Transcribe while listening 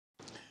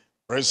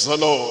Praise the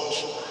Lord.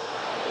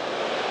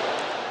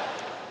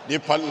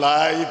 Deeper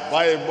Life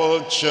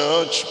Bible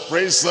Church,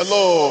 praise the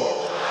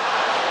Lord.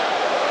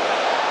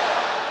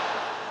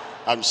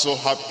 I'm so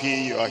happy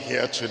you are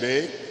here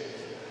today.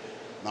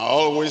 I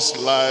always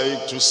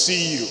like to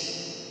see you.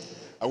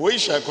 I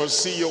wish I could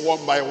see you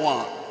one by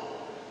one.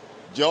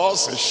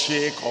 Just a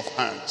shake of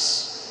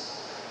hands.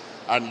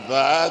 And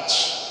that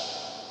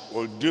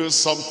will do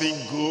something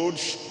good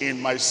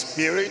in my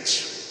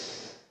spirit,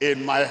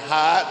 in my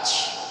heart.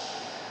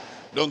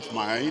 Don't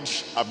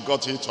mind, I've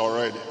got it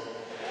already.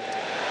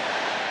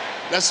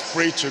 Let's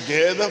pray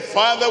together.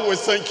 Father, we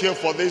thank you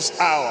for this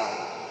hour.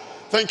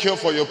 Thank you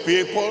for your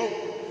people.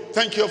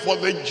 Thank you for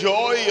the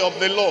joy of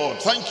the Lord.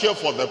 Thank you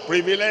for the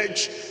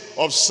privilege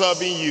of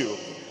serving you.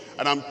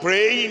 And I'm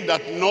praying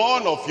that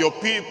none of your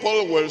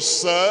people will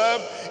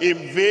serve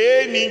in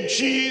vain in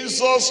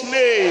Jesus'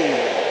 name.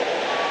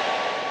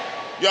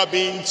 You have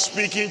been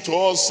speaking to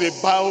us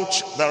about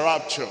the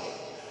rapture.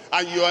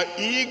 And you are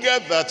eager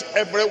that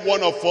every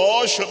one of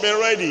us should be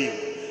ready.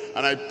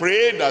 And I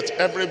pray that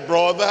every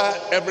brother,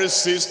 every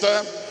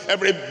sister,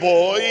 every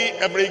boy,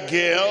 every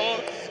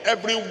girl,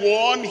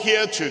 everyone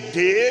here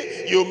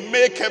today, you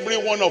make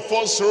every one of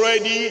us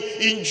ready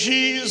in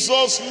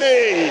Jesus'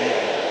 name.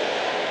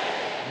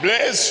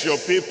 Bless your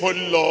people,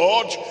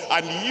 Lord,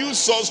 and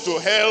use us to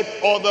help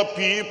other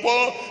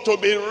people to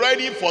be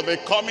ready for the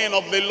coming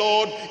of the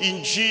Lord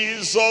in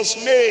Jesus'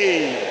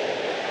 name.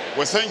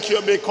 We thank you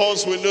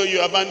because we know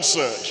you have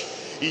answered.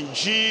 In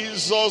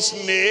Jesus'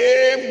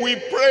 name we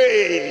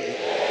pray.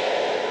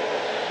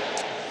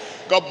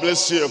 God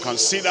bless you. You can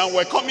sit down.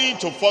 We're coming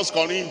to 1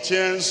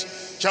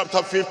 Corinthians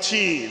chapter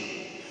 15.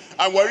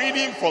 And we're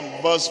reading from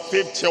verse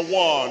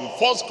 51.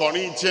 1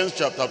 Corinthians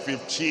chapter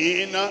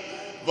 15,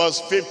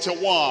 verse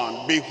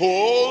 51.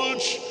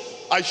 Behold,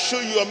 I show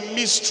you a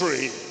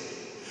mystery.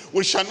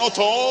 We shall not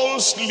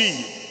all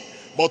sleep,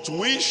 but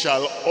we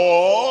shall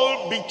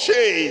all be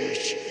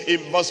changed. In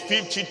verse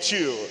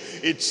 52,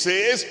 it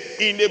says,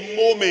 in a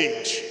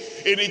moment,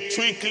 in a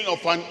twinkling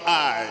of an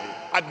eye,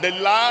 at the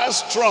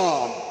last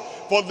trump,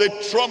 for the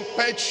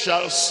trumpet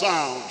shall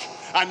sound,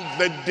 and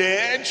the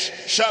dead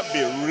shall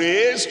be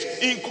raised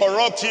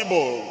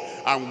incorruptible,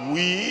 and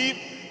we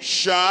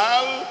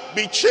shall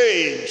be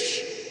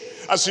changed.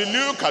 As you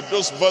look at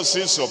those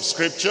verses of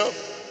scripture,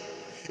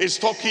 it's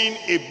talking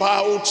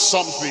about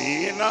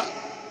something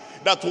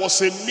that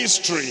was a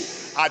mystery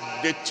at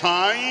the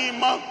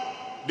time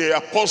the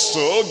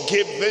apostle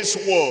gave this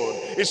word.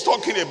 It's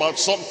talking about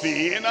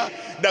something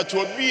that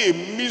will be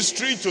a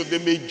mystery to the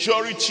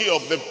majority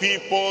of the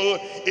people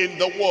in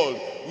the world.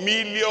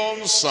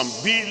 Millions and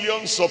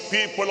billions of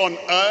people on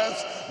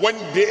earth, when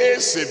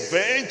this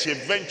event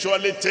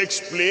eventually takes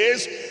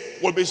place,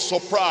 will be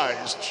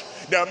surprised.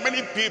 There are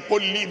many people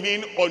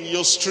living on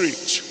your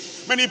street.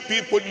 Many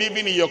people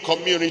living in your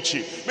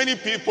community. Many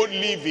people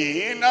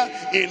living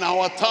in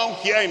our town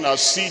here, in our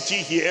city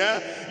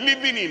here,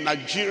 living in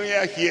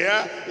Nigeria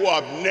here, who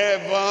have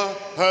never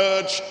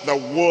heard the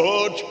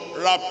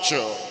word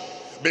rapture.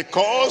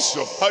 Because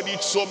you've heard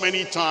it so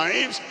many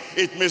times,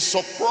 it may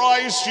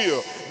surprise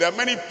you. There are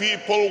many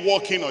people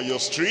walking on your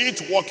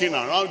street, walking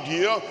around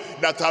you,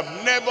 that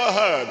have never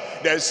heard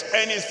there's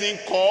anything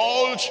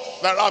called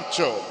the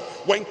rapture,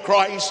 when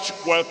Christ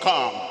will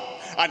come.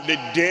 And the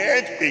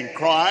dead in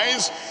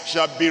Christ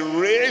shall be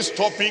raised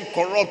up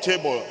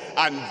incorruptible,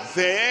 and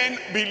then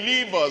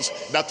believers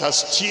that are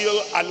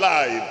still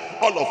alive.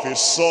 All of a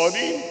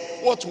sudden,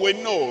 what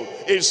we know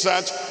is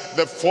that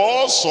the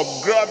force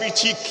of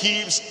gravity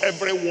keeps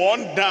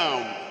everyone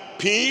down,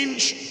 pinned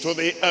to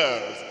the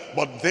earth.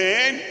 But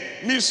then,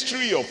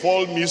 mystery of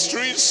all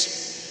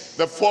mysteries,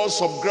 the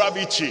force of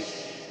gravity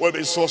will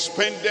be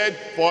suspended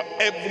for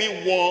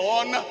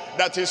everyone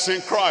that is in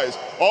Christ.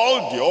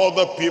 All the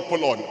other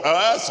people on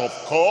earth, of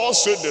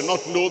course, who do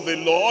not know the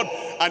Lord,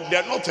 and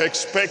they're not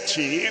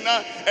expecting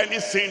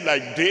anything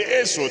like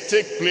this will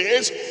take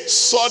place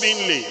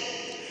suddenly.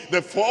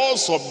 The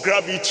force of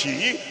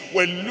gravity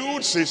will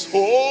lose its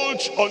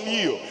hold on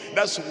you.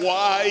 That's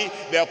why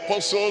the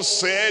apostle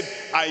said,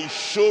 I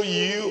show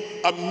you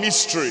a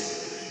mystery.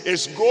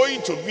 It's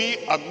going to be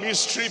a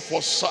mystery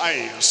for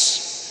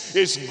science.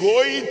 It's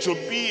going to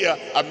be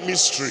a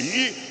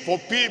mystery for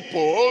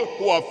people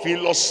who are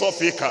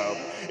philosophical.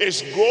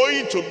 It's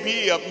going to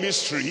be a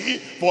mystery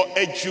for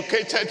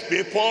educated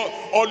people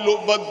all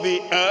over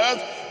the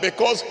earth,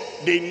 because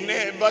they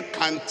never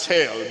can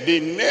tell.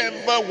 They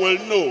never will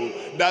know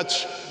that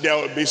there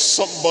will be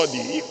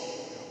somebody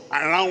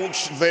around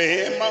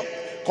them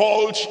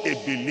called a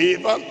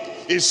believer,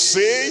 a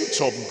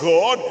saint of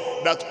God,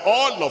 that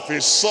all of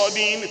a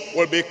sudden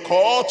will be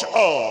caught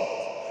up.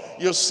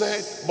 You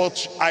said,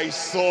 but I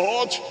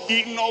thought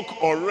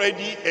Enoch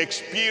already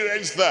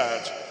experienced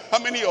that. How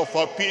many of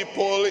our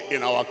people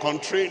in our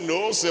country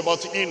knows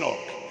about Enoch?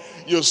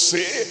 You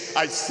say,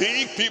 I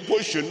think people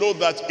should know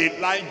that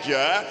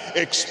Elijah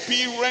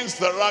experienced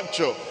the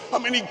rapture. How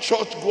many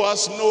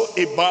churchgoers know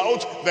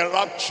about the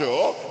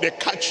rapture, the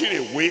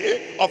catching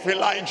away of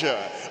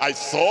Elijah? I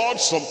thought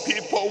some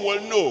people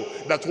will know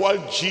that while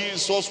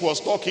Jesus was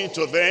talking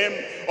to them,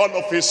 all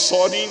of a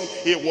sudden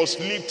he was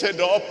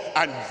lifted up,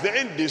 and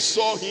then they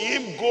saw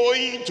him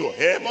going to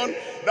heaven.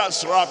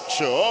 That's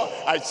rapture.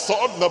 I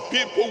thought the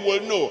people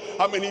will know.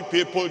 How many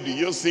people do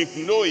you think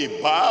know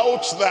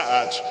about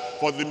that?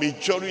 For the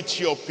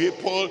majority of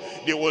people,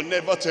 they will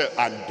never tell.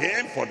 And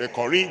then for the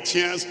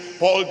Corinthians,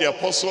 Paul the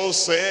apostle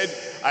said,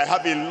 I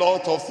have a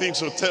lot of things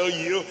to tell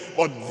you,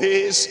 but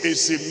this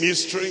is a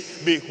mystery.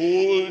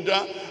 Behold,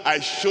 I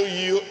show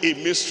you a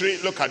mystery.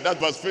 Look at that,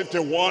 verse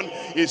 51.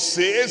 It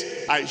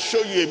says, I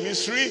show you a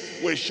mystery.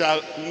 We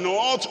shall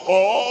not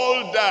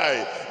all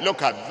die.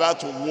 Look at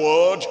that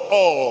word,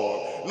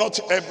 all.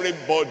 Not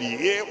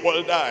everybody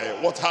will die.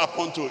 What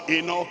happened to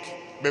Enoch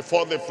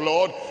before the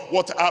flood?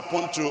 What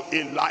happened to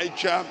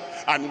Elijah?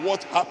 And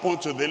what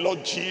happened to the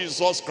Lord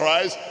Jesus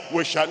Christ?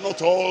 We shall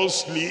not all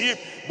sleep,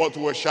 but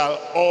we shall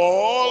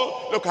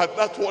all, look at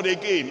that word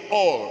again,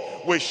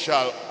 all. We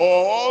shall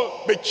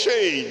all be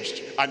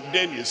changed. And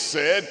then he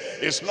said,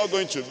 it's not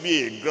going to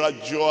be a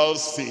gradual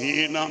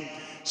thing,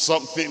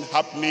 something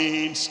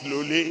happening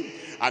slowly.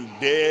 And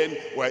then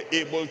we're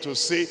able to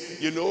say,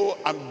 you know,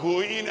 I'm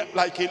going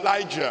like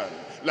Elijah.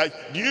 Like,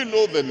 do you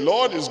know the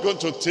Lord is going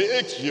to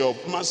take your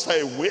master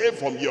away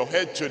from your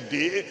head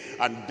today?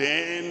 And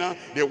then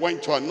they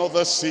went to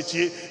another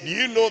city. Do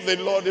you know the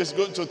Lord is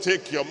going to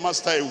take your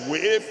master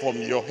away from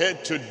your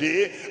head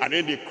today? And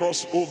then they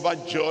cross over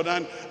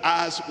Jordan.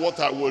 Ask what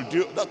I will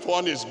do. That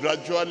one is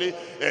gradually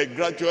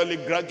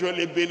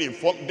being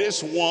informed.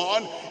 This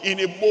one, in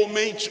a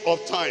moment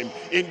of time,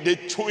 in the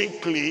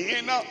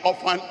twinkling of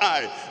an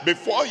eye,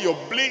 before you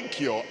blink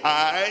your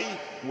eye,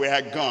 we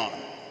are gone.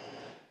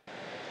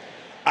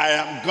 I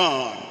am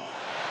gone.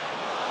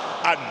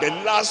 At the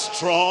last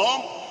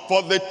trump,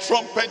 for the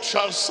trumpet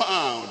shall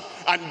sound,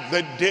 and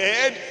the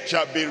dead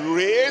shall be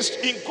raised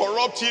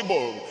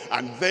incorruptible.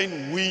 And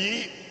then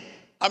we,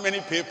 how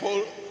many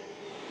people?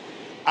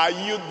 Are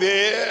you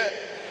there?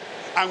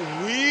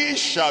 And we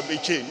shall be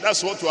changed.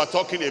 That's what we are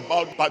talking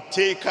about.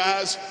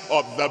 Partakers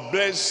of the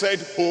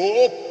blessed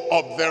hope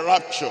of the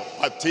rapture.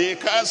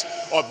 Partakers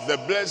of the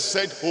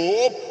blessed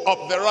hope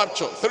of the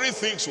rapture. Three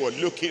things we're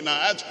looking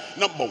at.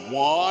 Number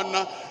one,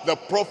 the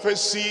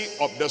prophecy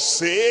of the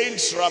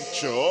saints'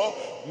 rapture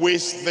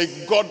with the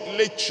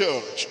godly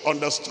church.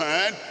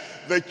 Understand?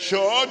 The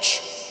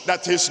church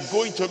that is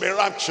going to be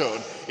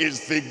raptured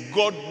is the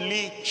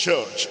godly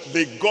church.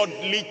 The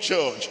godly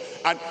church.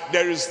 And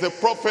there is the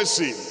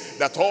prophecy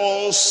that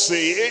all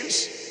saints,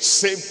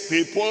 saved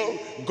people,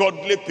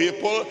 godly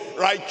people,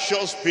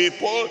 righteous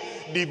people,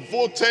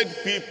 devoted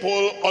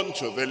people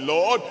unto the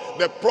Lord,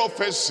 the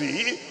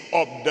prophecy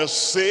of the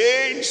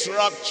saints'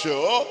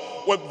 rapture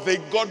with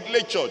the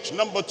godly church.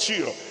 Number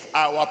two,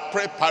 our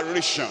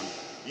preparation.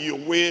 You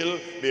will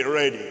be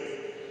ready.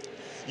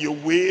 You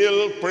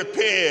will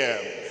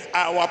prepare.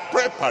 Our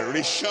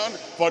preparation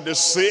for the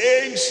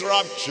saints'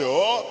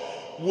 rapture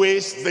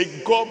with the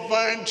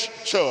governed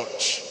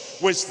church.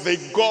 With the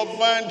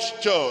governed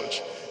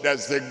church.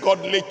 There's the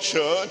godly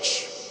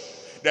church.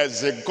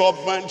 There's the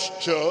governed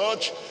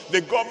church.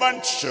 The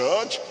governed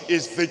church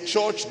is the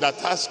church that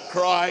has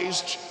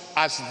Christ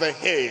as the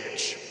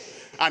head.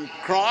 And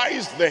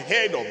Christ, the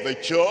head of the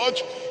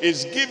church,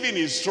 is giving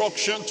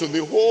instruction to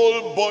the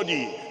whole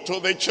body, to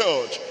the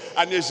church.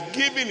 And is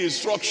giving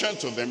instruction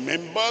to the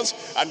members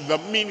and the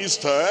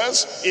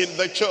ministers in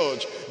the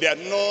church. They are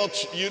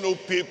not, you know,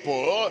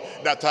 people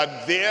that are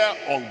there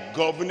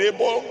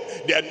ungovernable.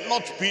 They are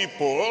not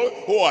people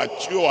who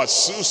are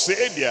so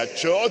say their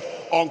church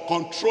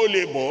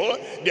uncontrollable.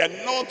 They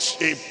are not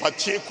a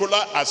particular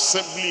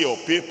assembly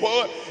of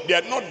people. They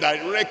are not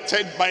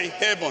directed by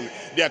heaven.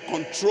 They are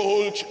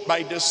controlled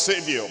by the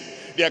Savior.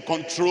 They are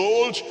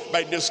controlled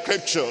by the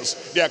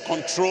scriptures. They are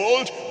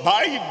controlled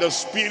by the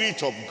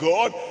Spirit of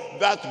God.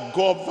 That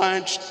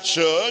governed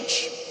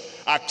church,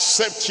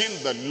 accepting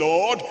the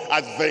Lord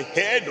as the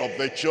head of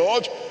the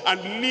church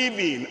and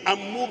living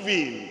and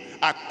moving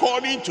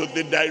according to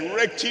the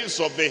directives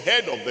of the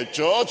head of the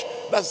church.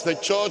 That's the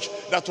church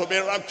that will be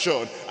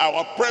raptured.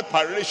 Our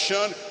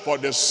preparation for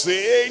the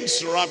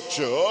saints'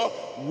 rapture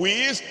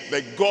with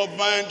the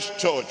governed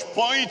church.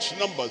 Point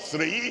number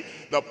three,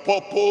 the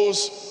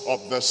purpose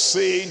of the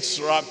saints'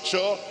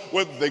 rapture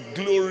with the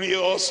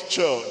glorious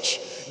church.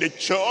 The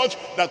church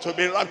that will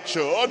be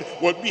raptured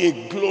will be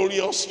a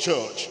glorious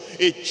church.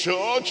 A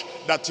church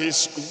that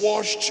is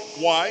washed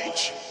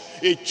white.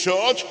 A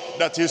church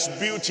that is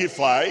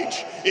beautified.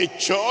 A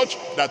church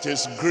that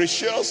is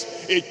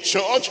gracious. A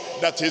church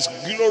that is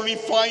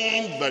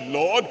glorifying the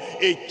Lord.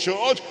 A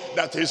church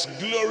that is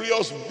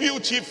glorious,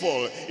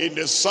 beautiful in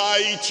the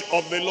sight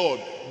of the Lord.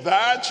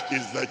 That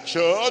is the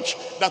church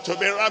that will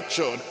be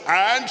raptured.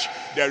 And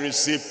there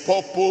is a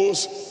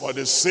purpose for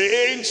the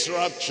saints'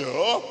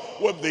 rapture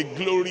with the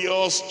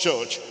glorious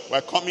church.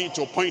 We're coming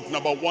to point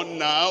number one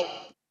now.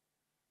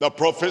 The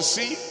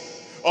prophecy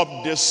of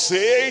the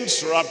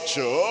saints'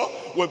 rapture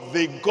with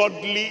the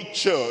godly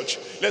church.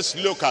 Let's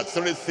look at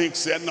three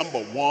things here.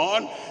 Number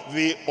one,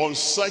 the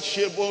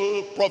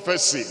unsearchable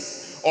prophecy.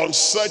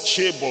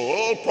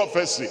 Unsearchable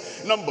prophecy.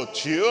 Number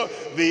two,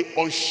 the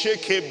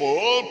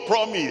unshakable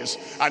promise.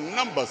 And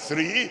number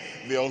three,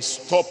 the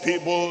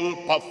unstoppable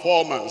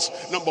performance.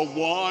 Number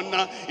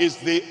one is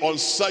the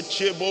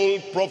unsearchable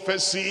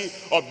prophecy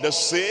of the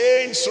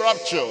saints'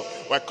 rapture.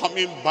 We're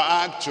coming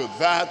back to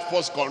that,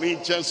 1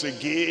 Corinthians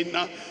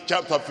again,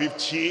 chapter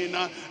 15,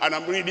 and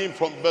I'm reading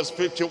from verse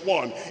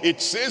 51. It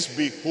says,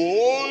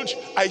 behold,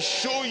 I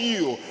show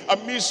you a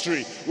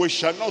mystery. We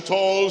shall not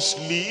all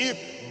sleep,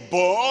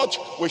 but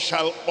we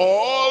shall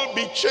all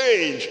be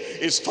changed.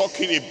 It's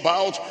talking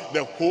about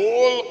the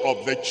whole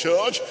of the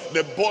church,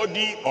 the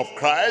body of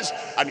Christ,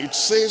 and it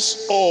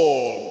says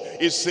all.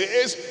 It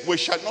says we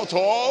shall not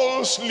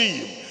all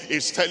sleep.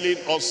 It's telling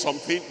us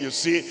something. You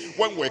see,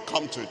 when we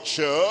come to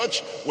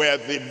church, we're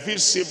the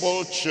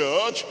visible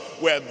church,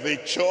 we're the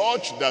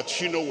church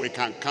that, you know, we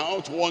can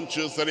count 1,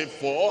 2, 3,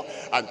 4,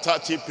 and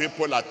 30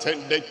 people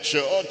attended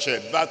church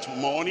that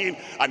morning,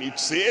 and it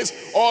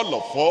says all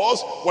of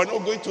us, we're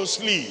not going to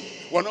sleep.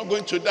 We're not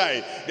going to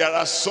die. There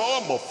are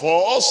some of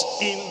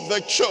us in the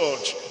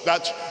church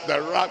that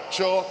the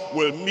rapture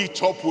will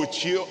meet up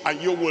with you and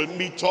you will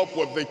meet up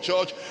with the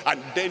church. And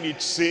then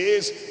it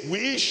says,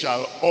 we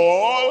shall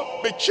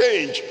all be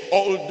changed.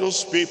 All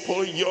those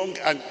people, young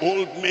and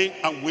old men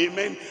and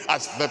women,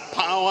 as the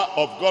power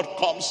of God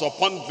comes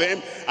upon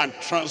them and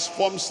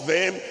transforms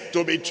them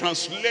to be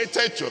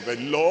translated to the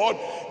Lord,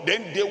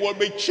 then they will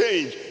be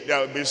changed. There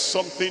will be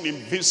something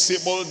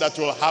invisible that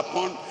will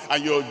happen,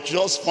 and you'll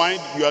just find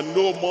you are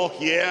no more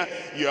here,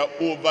 you are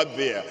over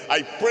there.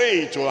 I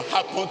pray it will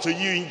happen to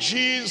you in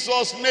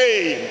Jesus'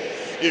 name.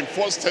 In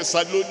 1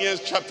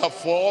 Thessalonians chapter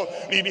 4,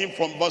 reading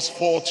from verse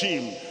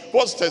 14.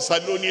 1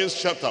 Thessalonians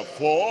chapter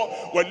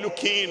 4, we're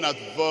looking at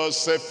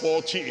verse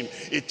 14.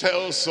 It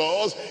tells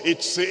us,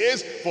 it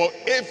says, for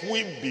if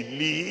we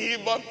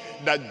believe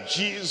that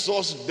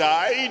Jesus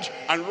died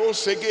and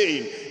rose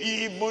again,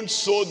 even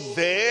so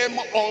them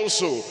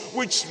also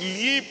which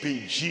sleep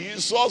in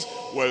Jesus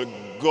will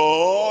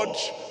God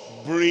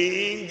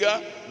bring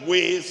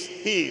with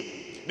him.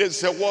 This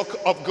is the work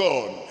of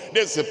God.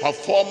 This is the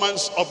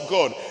performance of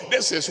God.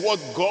 This is what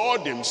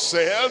God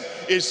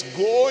himself is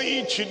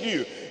going to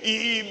do.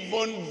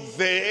 Even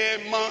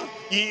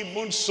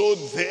so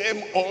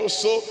them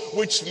also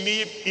which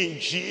sleep in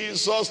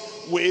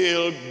Jesus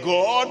will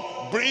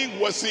God bring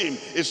with him.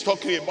 It's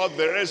talking about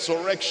the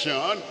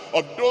resurrection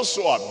of those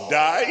who have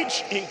died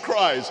in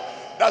Christ.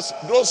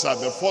 Those are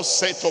the first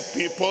set of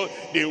people.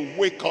 They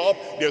wake up,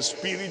 their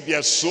spirit,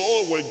 their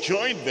soul will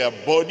join their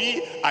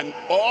body, and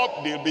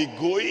up they'll be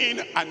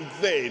going. And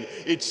then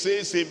it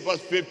says in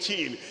verse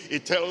 15,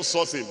 it tells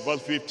us in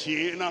verse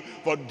 15,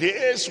 for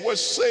this will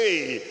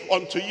say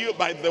unto you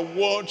by the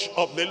word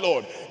of the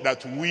Lord,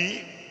 that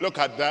we, look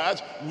at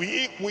that,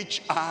 we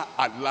which are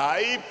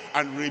alive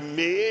and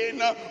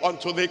remain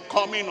unto the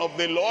coming of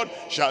the Lord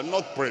shall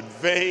not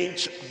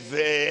prevent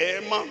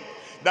them.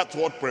 That's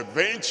what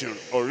prevention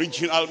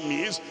original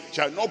means.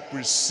 Shall not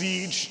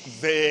precede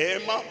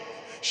them,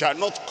 shall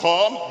not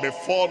come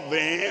before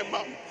them,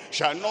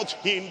 shall not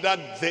hinder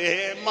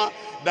them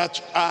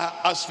that are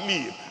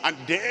asleep. And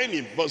then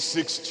in verse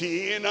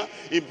 16,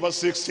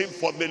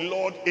 for the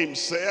Lord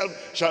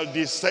himself shall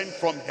descend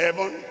from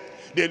heaven.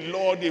 The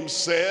Lord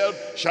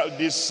himself shall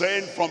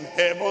descend from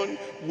heaven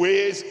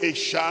with a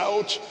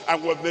shout,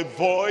 and with the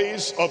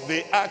voice of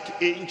the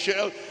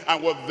archangel,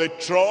 and with the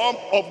trump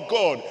of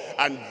God,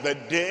 and the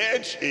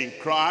dead in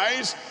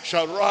Christ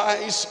shall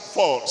rise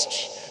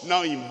first.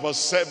 Now in verse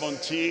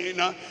 17,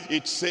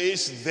 it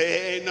says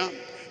then,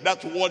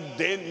 that what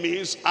then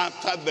means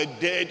after the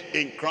dead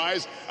in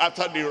Christ,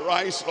 after the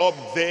rise up,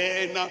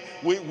 then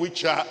we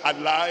which are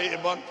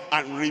alive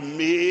and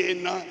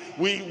remain,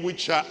 we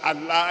which are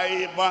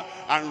alive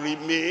and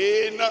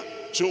remain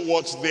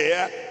towards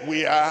there,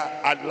 we are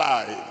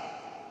alive.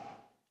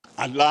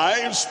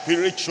 Alive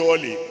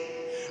spiritually,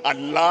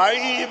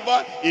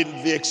 alive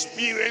in the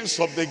experience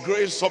of the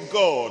grace of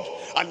God,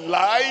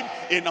 alive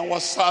in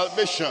our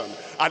salvation,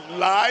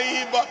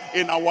 alive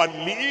in our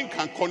link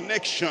and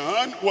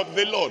connection with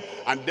the Lord.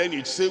 And then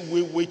it says,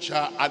 we which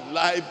are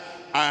alive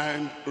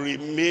and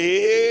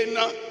remain,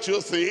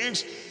 two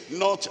things,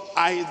 not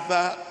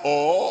either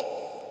or,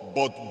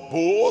 but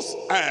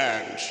both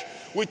and,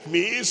 which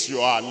means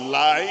you are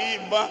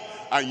alive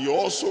and you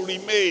also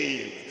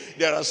remain.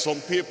 There are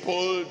some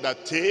people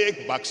that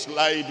take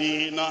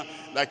backsliding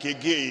like a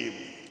game.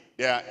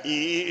 They are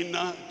in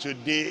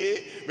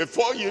today.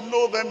 Before you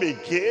know them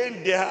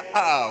again, they are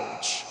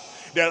out.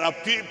 There are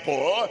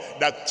people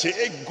that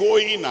take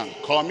going and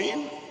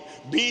coming,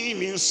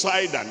 being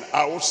inside and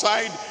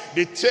outside.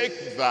 They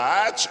take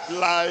that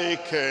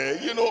like,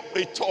 you know,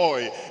 a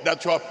toy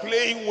that you are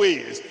playing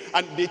with.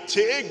 And they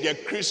take their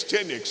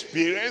Christian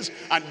experience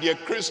and their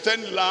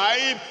Christian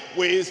life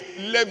with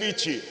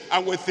levity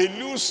and with a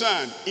loose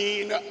hand,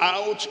 in,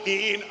 out,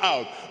 in,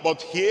 out.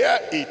 But here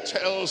it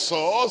tells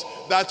us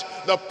that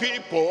the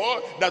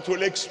people that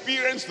will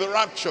experience the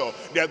rapture,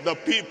 they are the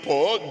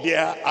people, they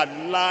are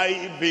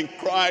alive in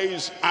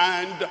Christ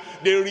and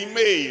they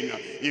remain.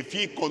 If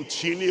ye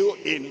continue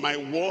in my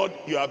word,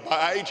 you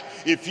abide.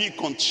 If ye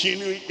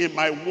continue in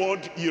my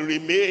word, you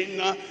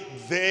remain,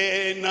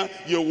 then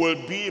you will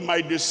be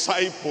my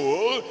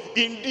disciple.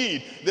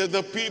 Indeed, they're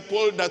the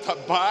people that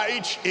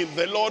abide in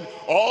the Lord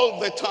all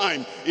the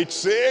time. It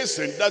says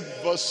in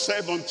that verse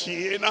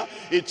 17,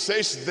 it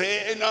says,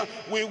 then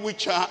we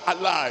which are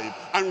alive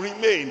and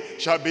remain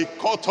shall be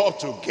caught up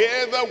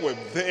together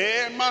with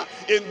them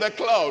in the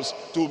clouds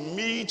to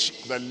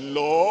meet the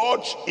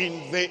Lord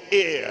in the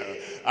air.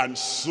 And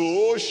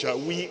so shall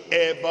we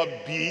ever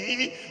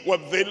be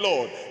with the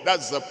Lord.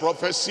 That's the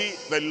prophecy.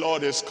 The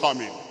Lord is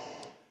coming.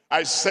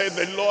 I said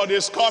the Lord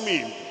is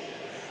coming.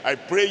 I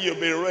pray you'll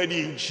be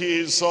ready in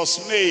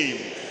Jesus' name.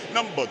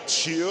 Number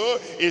two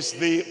is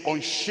the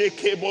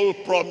unshakable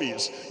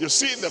promise. You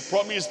see, the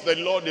promise the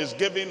Lord is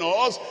giving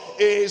us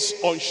is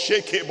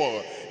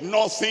unshakable.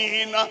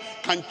 Nothing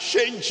can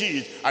change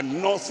it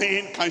and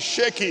nothing can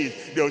shake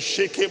it. The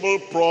unshakable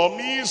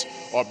promise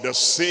of the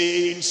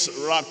saints'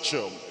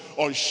 rapture.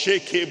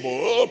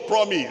 Unshakable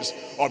promise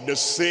of the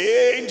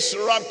saints'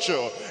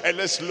 rapture. And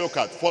let's look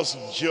at 1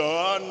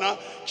 John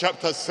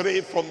chapter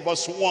 3 from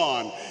verse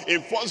 1.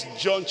 In 1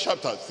 John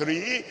chapter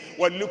 3,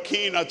 we're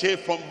looking at it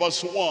from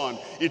verse 1.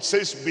 It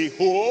says,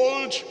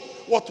 behold,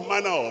 what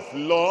manner of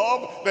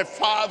love the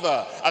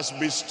Father has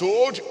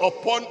bestowed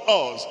upon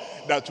us,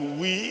 that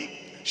we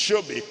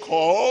should be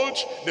called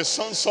the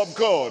sons of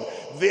God.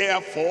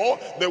 Therefore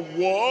the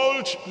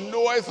world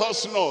knoweth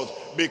us not,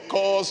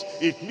 because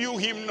it knew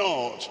him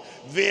not.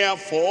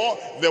 Therefore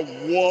the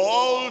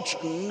world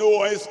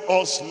knoweth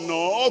us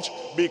not,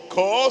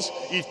 because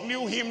it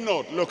knew him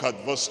not. Look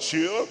at verse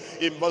 2.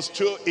 In verse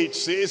 2 it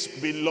says,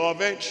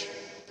 beloved,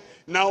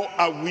 now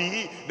are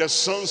we the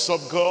sons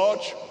of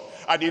God,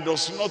 and it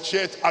does not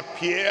yet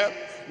appear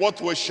what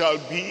we shall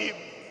be.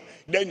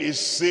 Then it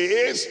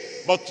says,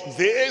 but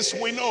this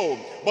we know,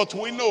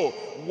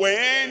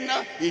 when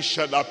he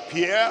shall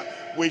appear,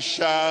 we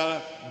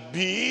shall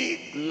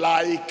be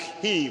like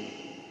him.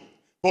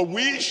 For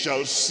we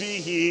shall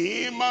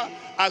see him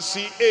as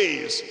he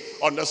is.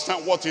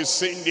 Understand what he's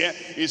saying there?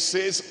 It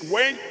says,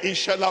 when he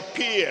shall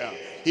appear,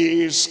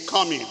 he is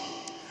coming.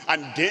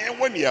 And then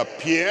when he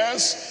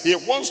appears, he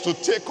wants to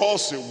take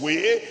us away.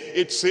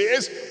 It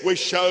says, we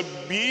shall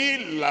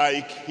be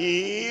like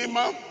him,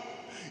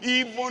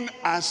 even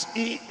as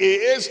he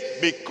is,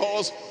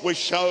 because we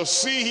shall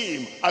see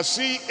him as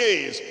he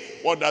is.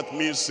 What that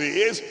means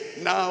is,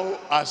 now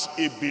as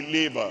a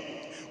believer,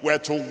 we're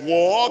to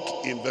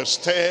walk in the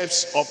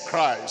steps of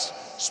Christ.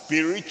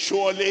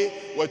 Spiritually,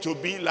 we're to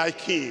be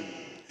like him.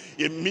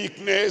 In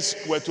meekness,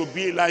 we're to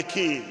be like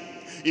him.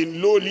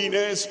 In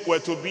lowliness, we're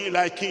to be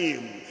like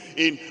him.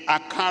 In our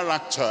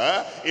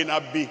character, in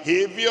our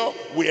behavior,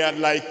 we are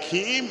like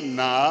him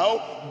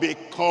now,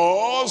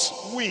 because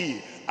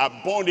we are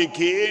born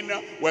again,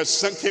 we're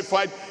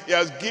sanctified. He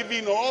has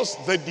given us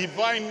the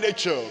divine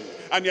nature,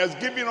 and he has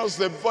given us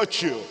the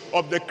virtue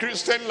of the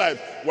Christian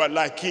life. We're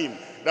like him.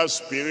 That's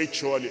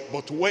spiritually.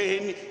 But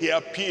when he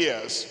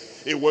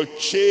appears, it will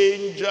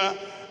change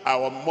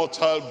our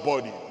mortal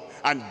body,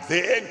 and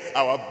then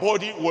our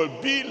body will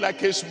be like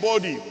his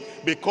body.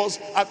 Because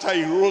after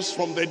he rose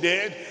from the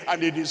dead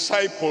and the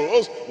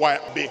disciples were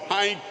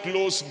behind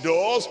closed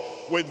doors,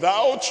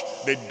 without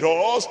the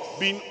doors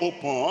being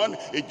open,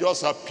 it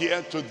just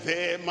appeared to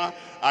them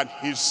and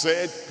he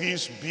said,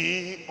 peace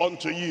be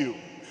unto you.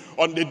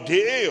 On the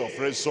day of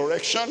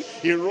resurrection,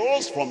 he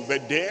rose from the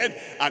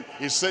dead and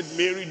he said,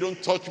 Mary,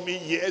 don't touch me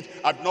yet.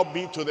 I've not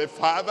been to the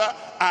Father.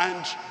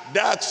 And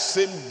that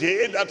same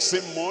day, that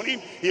same morning,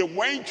 he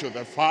went to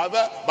the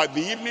Father. By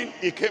the evening,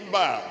 he came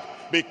back.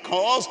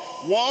 Because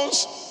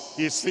once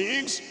he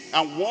thinks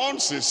and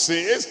once he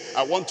says,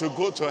 I want to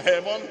go to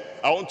heaven,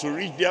 I want to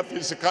reach there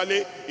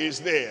physically,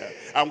 he's there.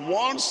 And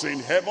once in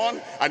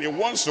heaven and he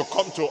wants to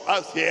come to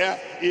earth here,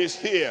 he's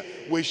here.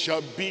 We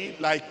shall be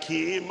like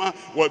him,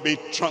 will be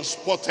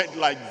transported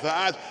like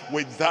that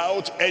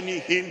without any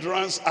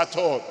hindrance at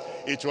all.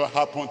 It will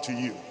happen to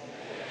you.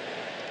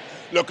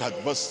 Look at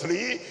verse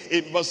 3.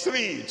 In verse 3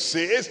 it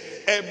says,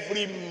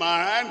 every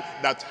man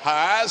that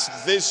has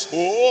this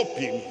hope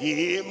in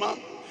him,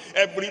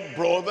 every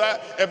brother,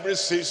 every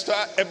sister,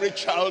 every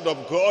child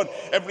of God,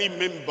 every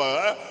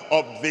member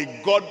of the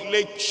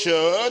godly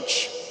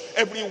church,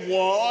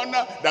 everyone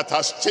that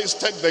has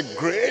tasted the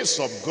grace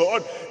of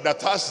God, that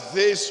has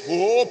this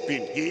hope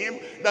in him,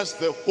 that's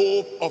the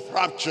hope of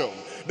rapture.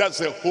 That's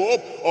the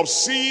hope of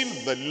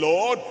seeing the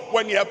Lord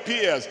when he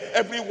appears.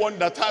 Everyone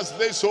that has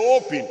this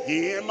hope in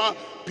him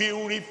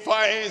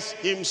purifies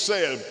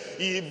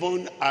himself,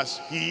 even as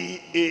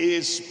he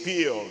is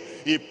pure.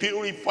 He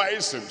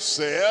purifies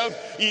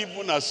himself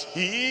even as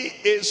he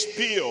is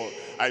pure.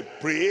 I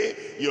pray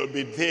you'll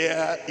be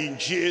there in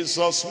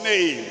Jesus'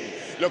 name.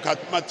 Look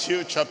at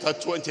Matthew chapter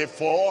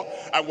 24,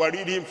 and we're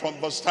reading from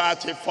verse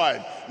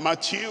 35.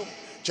 Matthew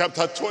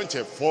chapter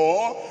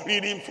 24,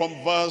 reading from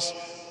verse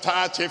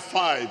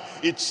 35.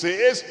 It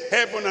says,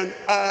 heaven and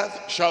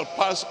earth shall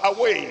pass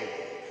away,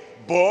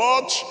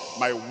 but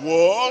my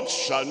word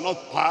shall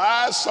not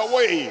pass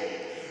away.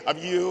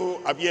 Have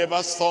you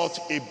ever thought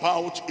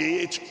about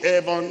it?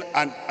 Heaven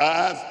and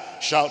earth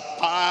shall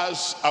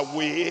pass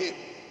away.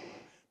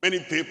 Many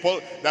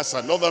people, that's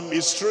another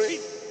mystery.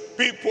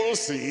 People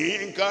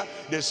think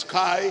the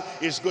sky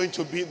is going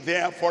to be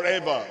there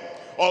forever.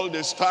 All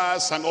the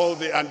stars and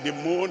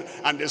the moon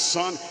and the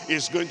sun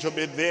is going to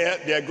be there.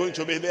 They are going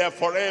to be there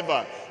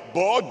forever.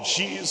 But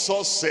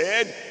Jesus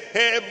said,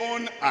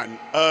 heaven and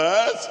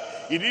earth,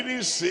 he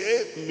didn't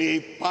say may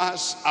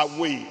pass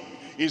away.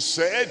 He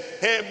said,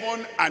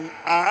 heaven and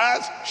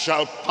earth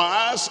shall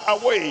pass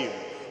away.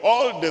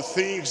 All the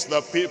things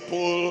the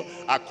people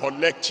are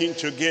collecting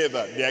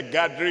together, they are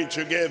gathering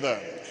together.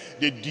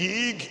 They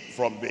dig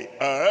from the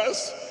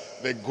earth,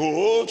 the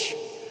gold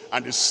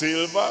and the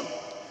silver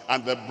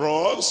and the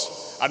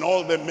bronze and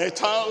all the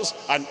metals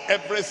and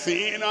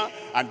everything,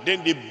 and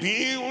then they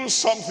build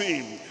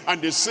something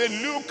and they say,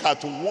 look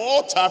at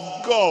what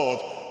I've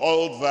got.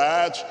 All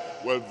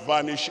that will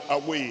vanish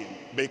away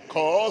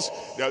because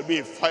there'll be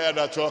a fire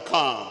that will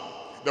come.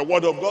 The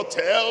word of God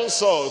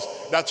tells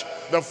us that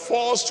the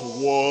first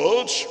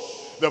world,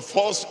 the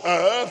first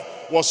earth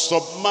was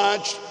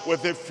submerged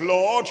with a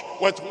flood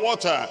with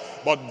water.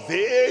 But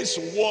this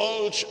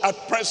world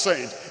at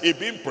present is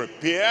being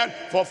prepared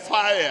for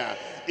fire.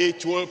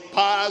 It will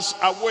pass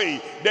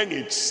away. Then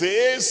it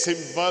says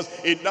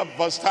in that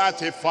verse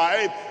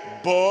 35,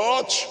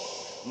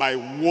 but my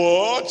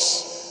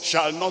words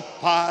shall not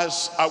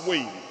pass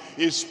away.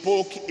 He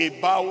spoke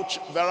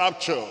about the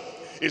rapture.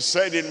 He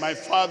said, in my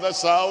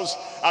Father's house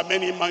are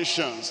many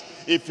mansions.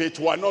 If it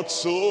were not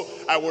so,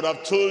 I would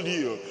have told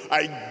you.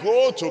 I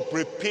go to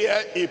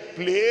prepare a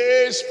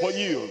place for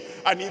you.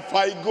 And if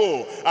I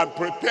go and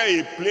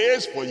prepare a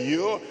place for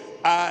you,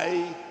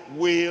 I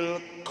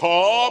will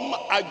come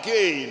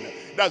again.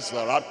 That's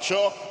the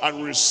rapture,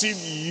 and receive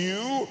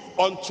you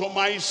unto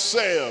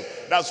myself.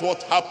 That's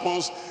what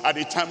happens at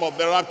the time of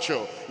the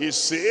rapture. He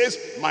says,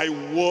 my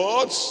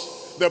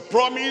words, the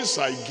promise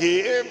I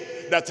gave,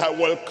 that I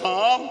will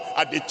come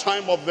at the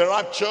time of the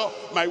rapture,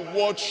 my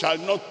word shall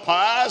not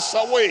pass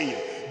away.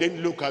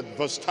 Then look at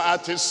verse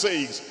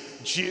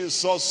 36.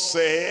 Jesus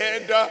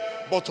said,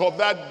 but of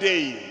that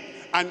day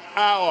and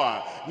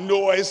hour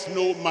knoweth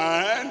no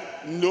man,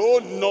 no,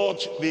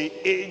 not the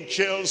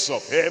angels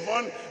of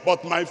heaven,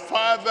 but my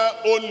Father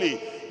only.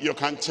 You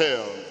can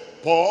tell.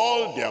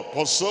 Paul, the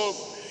apostle,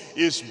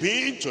 is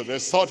been to the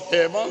third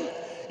heaven.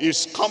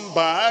 He's come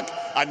back,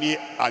 and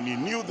he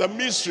knew the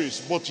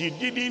mysteries, but he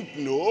didn't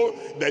know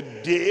the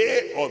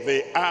day or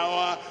the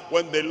hour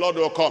when the Lord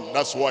will come.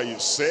 That's why he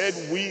said,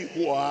 we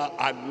who are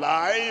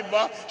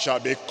alive shall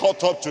be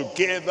caught up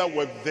together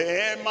with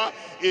them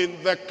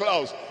in the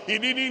clouds. He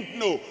didn't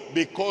know,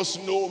 because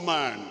no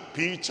man,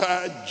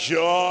 Peter,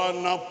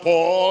 John,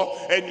 Paul,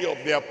 any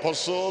of the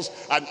apostles,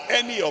 and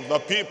any of the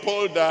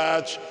people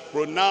that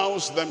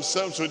pronounce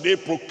themselves today,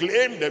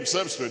 proclaim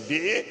themselves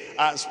today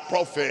as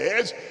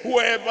prophets,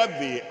 whoever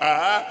they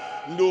are,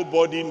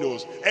 nobody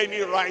knows.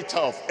 Any writer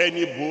of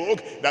any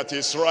book that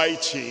is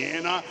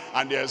writing,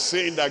 and they're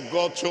saying that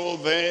God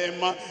told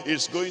them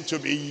it's going to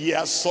be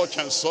year such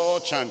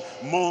and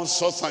month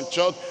such and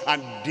such,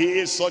 and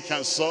day such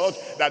and such,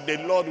 that the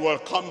Lord will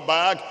come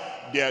back,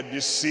 they are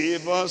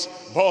deceivers.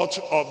 But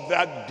of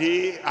that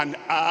day and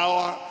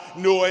hour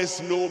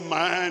knoweth no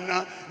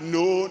man,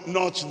 no,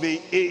 not the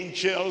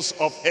angels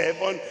of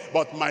heaven,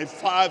 but my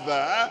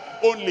Father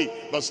only.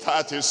 Verse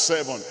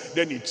 37.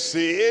 Then it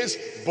says,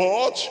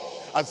 but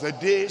as the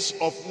days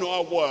of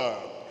Noah were,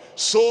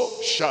 so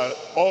shall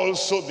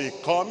also the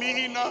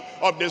coming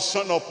of the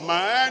Son of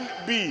Man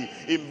be.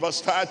 In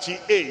verse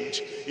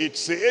 38, it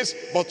says,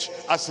 but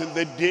as in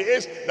the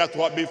days that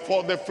were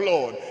before the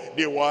flood,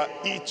 they were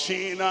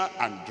eating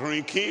and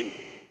drinking,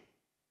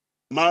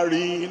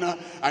 marrying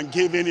and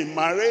giving in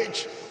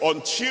marriage,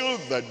 until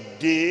the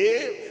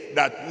day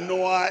that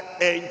Noah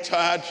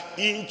entered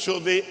into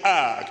the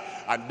ark.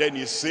 And then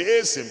it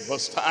says in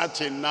verse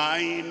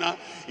 39,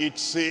 it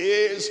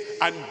says,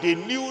 and they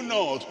knew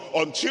not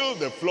until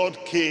the flood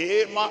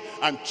came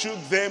and took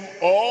them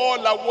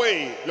all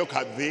away. Look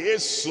at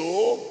this.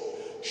 So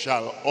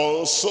shall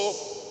also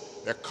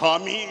the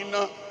coming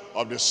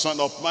of the Son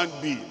of Man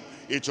be.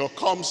 It will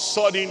come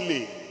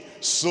suddenly.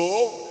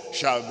 So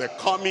shall the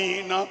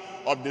coming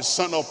of the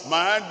Son of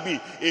Man be.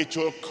 It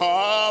will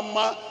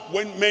come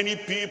when many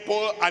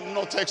people are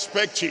not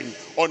expecting,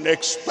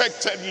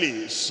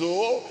 unexpectedly.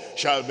 So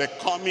shall the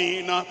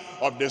coming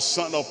of the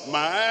Son of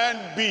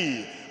Man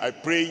be. I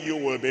pray you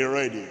will be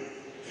ready.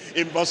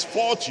 In verse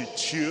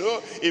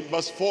 42,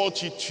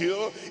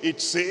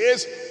 it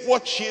says,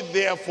 watch ye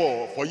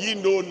therefore, for ye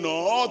know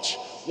not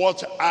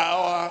what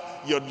hour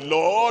your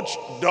Lord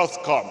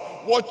doth come.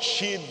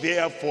 Watch ye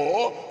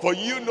therefore, for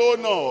you know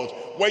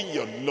not when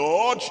your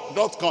Lord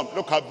doth come.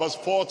 Look at verse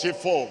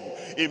 44.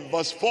 In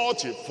verse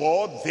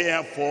 44,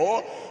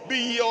 therefore,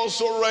 be ye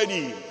also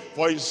ready,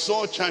 for in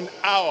such an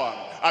hour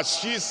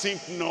as ye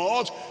think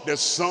not, the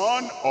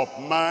Son of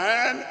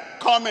Man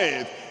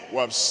cometh. We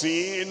have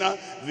seen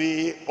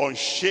the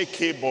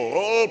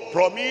unshakable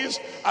promise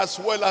as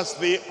well as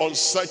the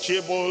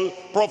unsearchable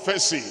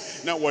prophecy.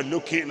 Now we're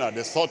looking at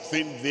the third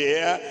thing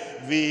there,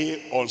 the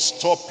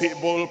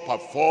unstoppable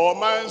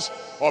performance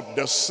of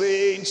the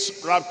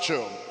saints'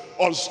 rapture.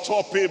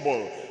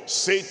 Unstoppable.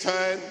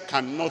 Satan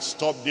cannot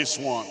stop this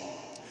one.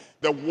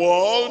 The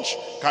world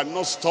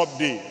cannot stop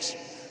this.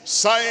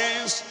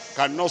 Science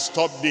cannot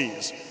stop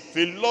this.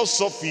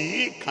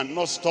 Philosophy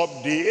cannot stop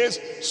this.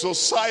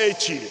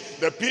 Society,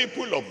 the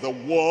people of the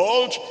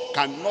world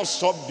cannot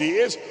stop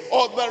this.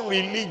 Other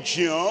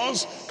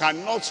religions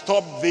cannot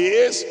stop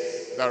this.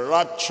 The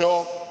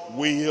rapture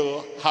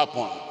will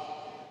happen.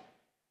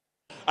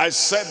 I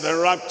said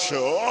the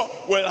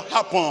rapture will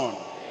happen.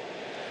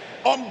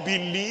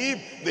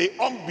 Unbelief, the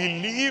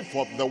unbelief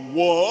of the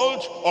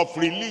world, of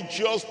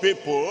religious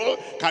people,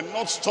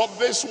 cannot stop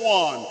this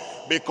one.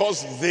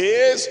 Because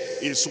this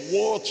is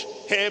what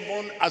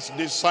heaven has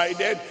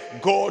decided,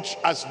 God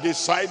has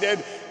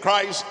decided,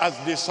 Christ has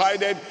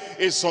decided.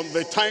 It's on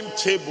the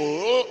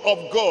timetable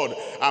of God.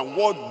 And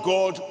what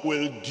God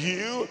will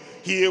do,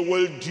 he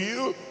will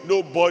do.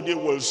 Nobody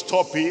will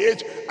stop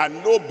it, and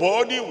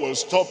nobody will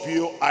stop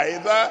you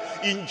either,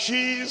 in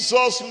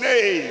Jesus'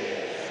 name.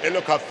 And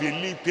look at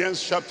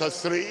Philippians chapter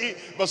 3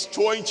 verse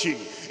 20.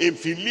 In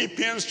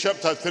Philippians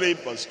chapter 3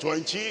 verse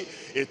 20,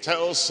 it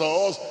tells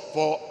us,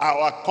 for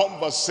our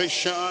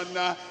conversation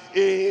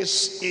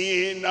is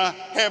in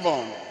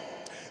heaven.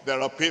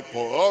 There are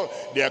people,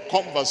 their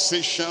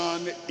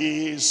conversation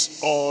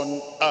is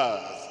on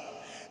earth.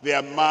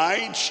 Their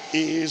mind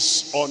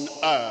is on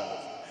earth.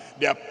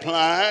 Their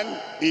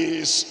plan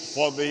is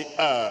for the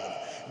earth.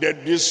 Their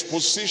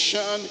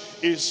disposition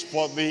is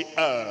for the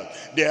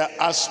earth. Their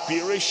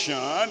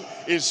aspiration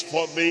is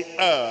for the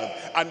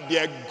earth. And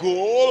their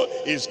goal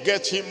is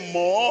getting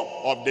more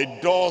of the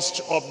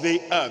dust of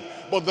the earth.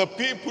 But the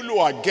people who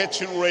are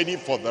getting ready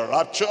for the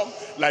rapture,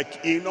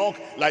 like Enoch,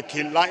 like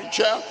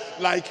Elijah,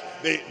 like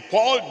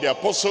Paul the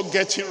apostle,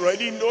 getting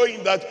ready,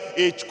 knowing that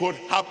it could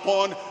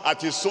happen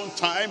at his own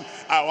time,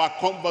 our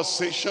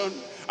conversation,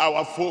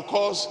 our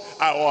focus,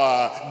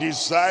 our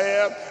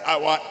desire,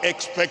 our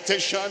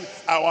expectation,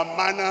 our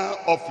manner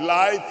of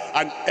life,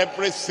 and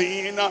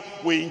everything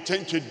we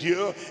intend to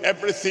do,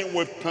 everything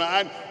we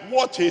plan,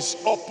 what is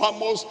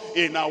uppermost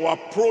in our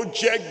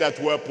project that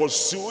we're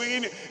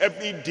pursuing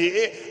every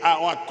day,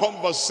 our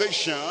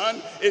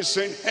conversation is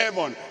in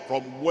heaven,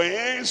 from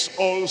whence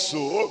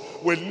also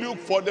we look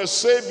for the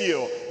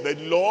Savior, the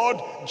Lord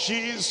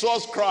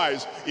Jesus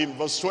Christ. In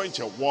verse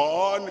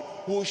 21,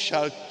 who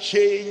shall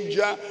change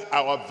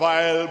our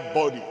vile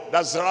body.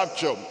 That's the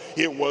rapture.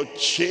 He will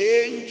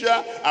change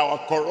our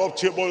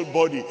corruptible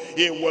body.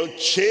 He will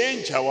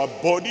change our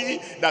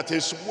body that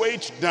is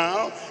weighed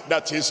down,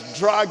 that is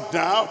dragged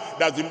down,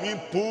 that is being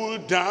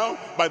pulled down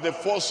by the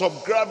force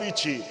of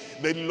gravity.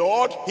 The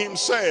Lord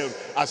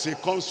himself, as he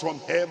comes from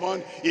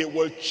heaven, he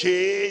will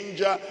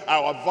change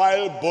our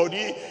vile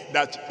body,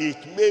 that it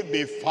may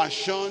be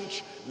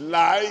fashioned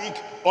like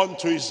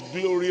unto his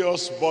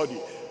glorious body.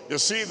 You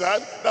see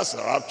that? That's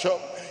the rapture.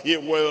 He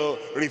will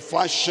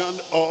refashion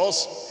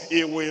us.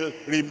 He will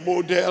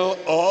remodel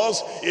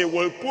us. He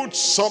will put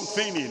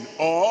something in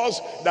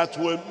us that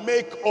will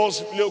make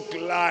us look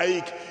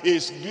like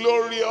his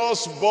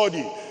glorious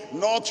body.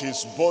 Not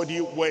his body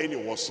when he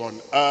was on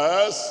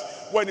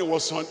earth. When he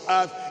was on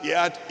earth, he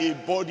had a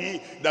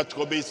body that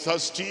could be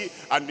thirsty,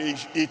 and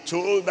he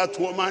told that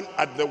woman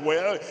at the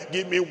well,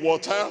 give me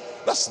water.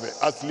 That's the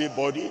earthly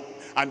body.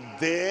 And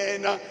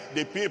then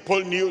the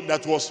people knew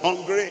that was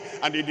hungry,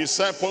 and the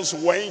disciples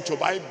went to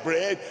buy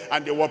bread,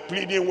 and they were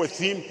pleading with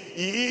him,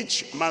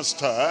 each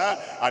master.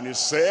 And he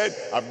said,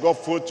 I've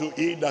got food to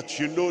eat that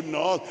you know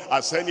not.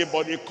 Has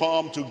anybody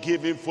come to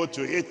give him food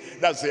to eat?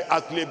 That's the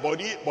earthly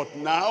body. But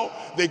now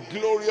the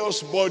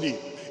glorious body,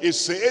 it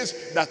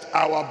says that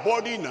our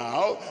body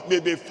now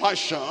may be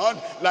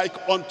fashioned like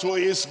unto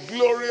his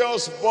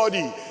glorious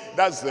body.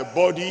 That's the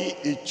body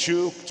he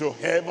took to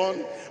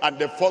heaven, and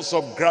the force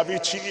of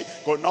gravity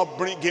could not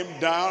bring him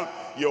down.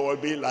 You will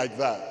be like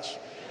that.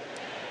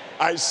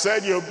 I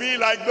said you'll be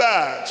like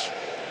that.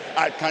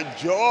 I can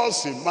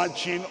just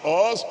imagine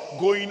us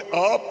going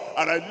up,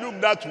 and I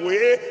look that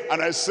way,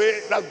 and I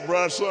say, that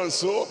brother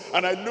so-and-so,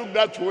 and I look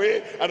that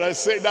way, and I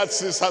say, that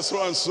sister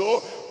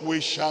so-and-so. We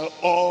shall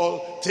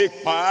all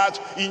take part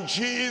in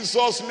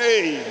Jesus'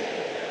 name.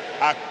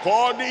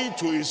 according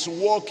to his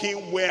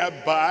working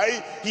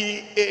whereby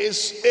he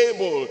is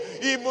able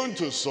even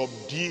to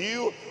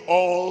subdue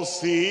all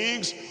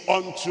things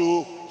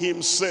unto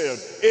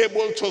himself.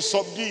 Able to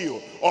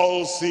subdue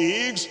all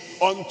things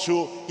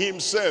unto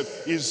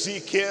himself.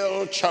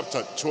 Ezekiel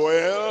chapter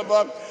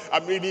 12,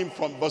 I'm reading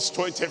from verse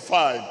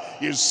 25.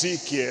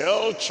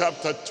 Ezekiel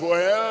chapter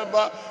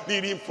 12,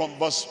 reading from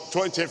verse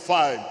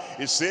 25.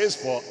 It says,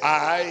 for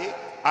I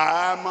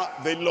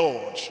am the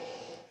Lord.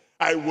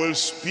 I will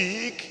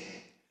speak,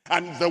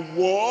 and the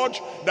word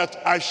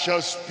that I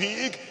shall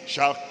speak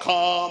shall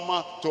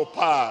come to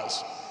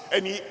pass.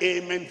 Any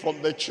amen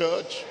from the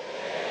church?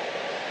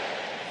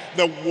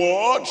 The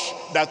word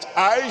that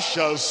I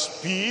shall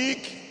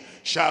speak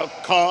shall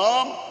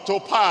come to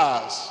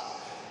pass,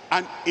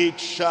 and it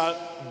shall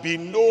be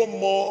no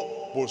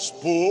more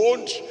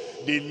postponed,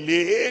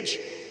 delayed,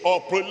 or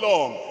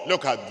prolonged.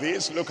 Look at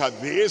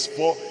this,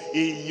 for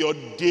in your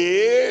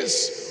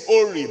days,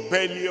 O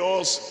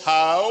rebellious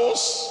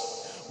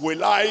house,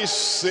 will I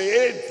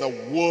say the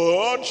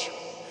word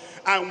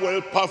and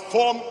will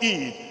perform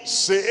it,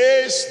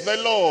 says the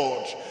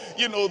Lord.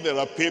 You know, there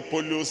are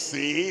people who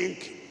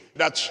think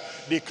that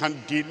they can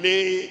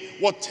delay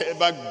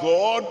whatever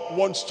God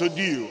wants to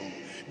do.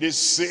 They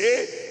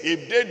say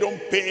if they don't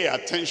pay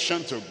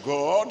attention to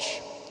God,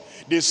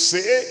 they say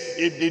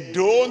if they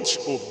don't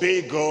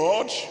obey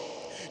God,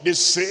 they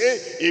say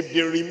if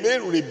they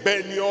remain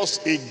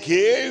rebellious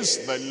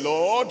against the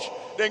Lord,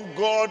 then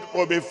God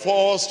will be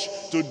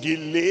forced to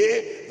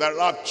delay the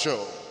rapture.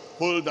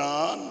 Hold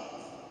on.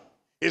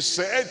 He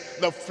said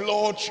the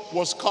flood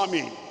was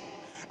coming,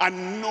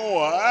 and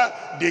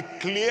Noah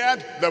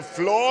declared the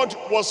flood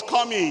was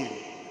coming.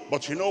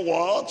 But you know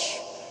what?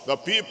 The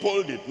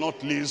people did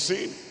not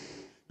listen.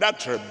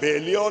 That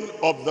rebellion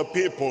of the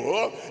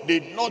people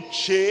did not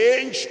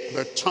change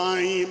the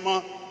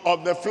time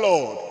of the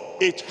flood.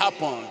 It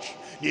happened.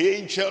 The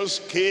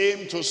angels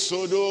came to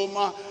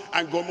Sodom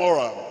and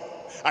Gomorrah,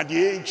 and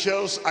the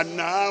angels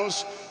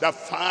announced that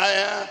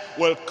fire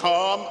will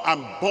come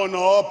and burn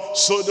up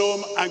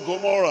Sodom and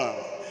Gomorrah.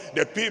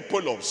 The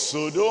people of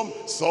Sodom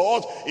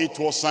thought it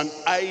was an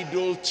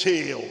idle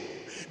tale.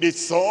 They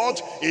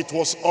thought it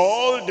was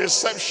all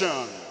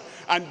deception,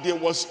 and they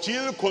were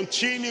still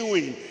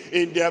continuing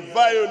in their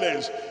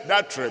violence.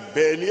 That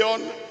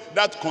rebellion,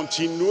 that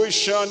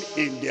continuation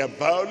in their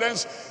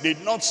violence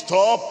did not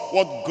stop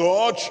what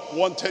God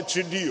wanted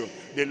to do.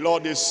 The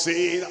Lord is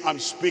saying, I'm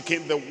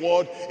speaking the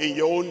word in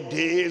your own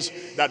days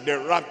that the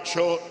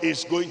rapture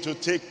is going to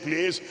take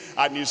place.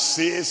 And he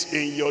says,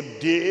 in your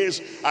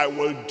days I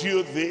will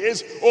do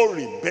this. O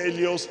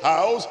rebellious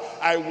house,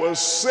 I will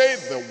say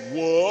the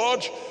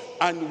word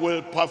and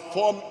will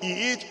perform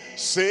it,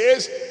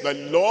 says the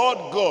Lord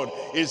God.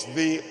 Is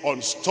the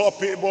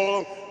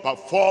unstoppable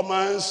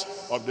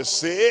performance of the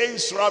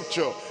saints'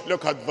 rapture.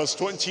 Look at verse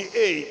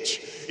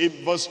 28. In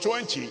verse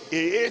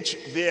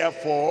 28,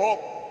 therefore,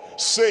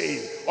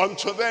 say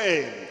unto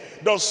them,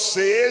 thus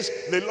says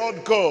the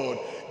Lord God,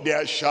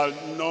 there shall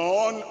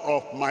none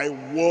of my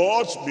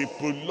words be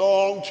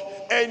prolonged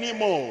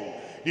anymore.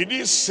 Did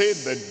he say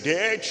the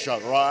dead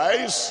shall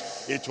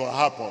rise? It will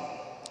happen.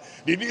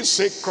 Did he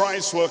say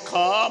Christ will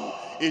come?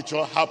 It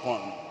will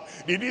happen.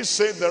 Did he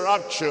say the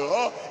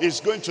rapture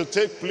is going to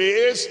take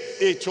place?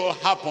 It will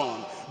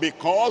happen.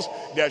 Because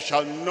there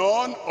shall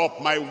none of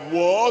my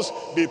words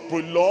be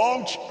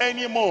prolonged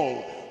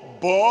anymore.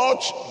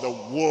 But the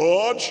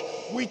word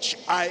which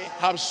I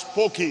have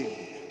spoken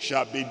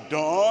shall be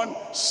done,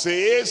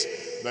 says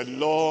the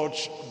Lord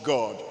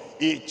God.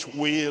 It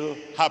will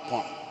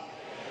happen.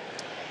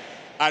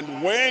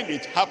 And when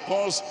it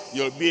happens,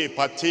 you'll be a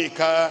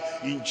partaker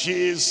in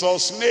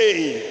Jesus'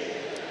 name.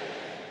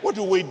 What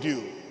do we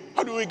do?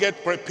 How do we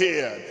get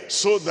prepared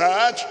so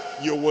that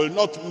you will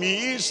not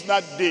miss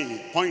that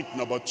day? Point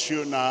number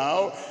 2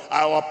 now.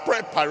 Our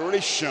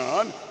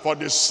preparation for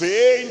the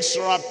saints'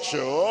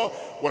 rapture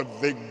with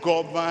the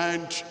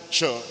governed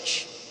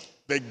church.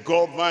 The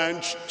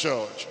governed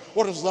church.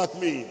 What does that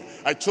mean?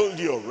 I told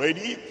you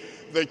already.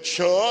 The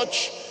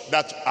church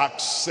that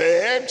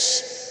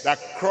accepts that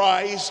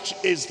Christ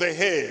is the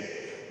head.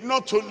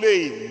 Not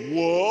only in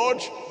word,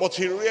 but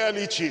in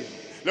reality.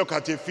 Look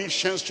at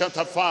Ephesians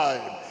chapter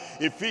 5.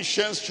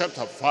 Ephesians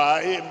chapter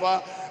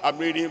 5, I'm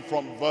reading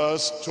from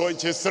verse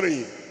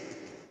 23.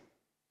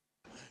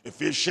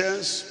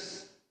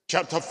 Ephesians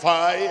chapter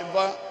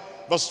 5,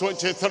 verse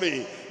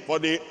 23. For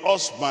the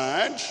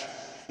husband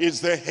is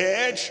the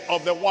head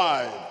of the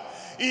wife,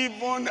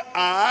 even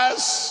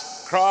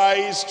as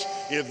Christ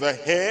is the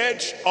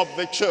head of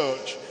the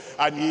church,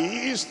 and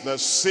he is the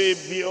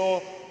Savior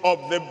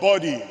of the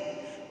body.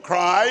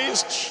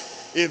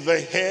 Christ is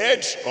the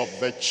head of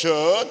the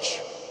church,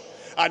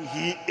 and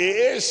he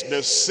is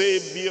the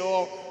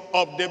Savior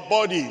of the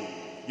body.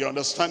 You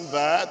understand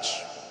that?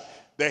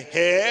 The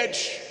head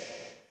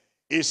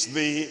is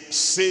the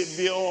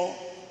Savior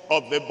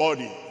of the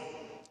body.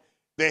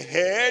 The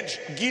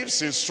head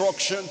gives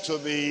instruction to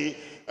the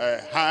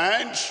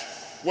hand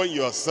when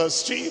you are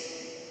thirsty,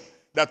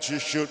 that you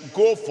should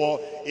go for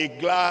a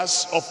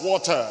glass of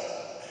water.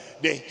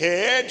 The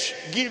head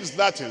gives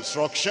that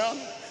instruction,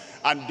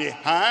 and the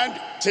hand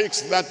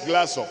takes that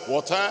glass of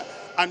water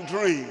and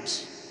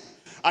drinks.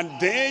 And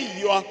then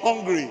you are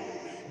hungry.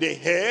 The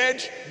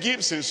head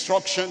gives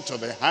instruction to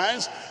the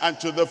hands and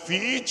to the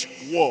feet.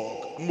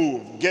 Walk,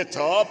 move, get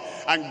up,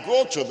 and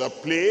go to the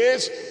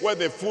place where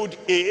the food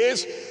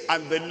is,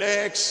 and the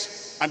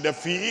legs and the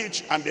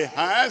feet and the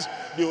hands,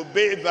 they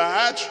obey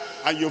that,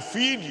 and you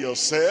feed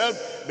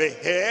yourself. The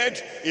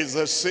head is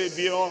the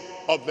savior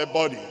of the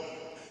body.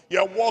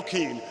 You're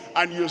walking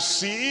and you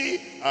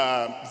see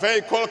a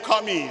vehicle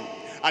coming,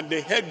 and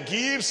the head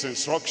gives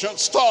instruction,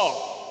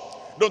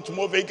 stop, don't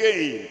move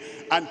again.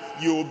 And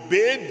you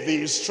obey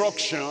the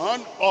instruction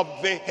of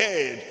the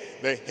head.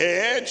 The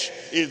head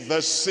is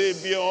the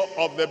savior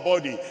of the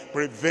body,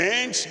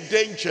 prevents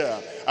danger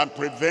and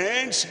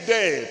prevents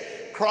death.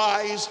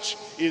 Christ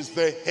is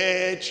the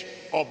head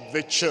of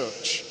the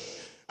church.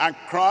 And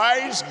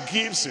Christ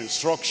gives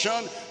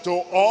instruction to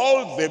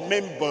all the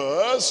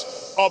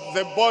members of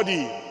the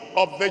body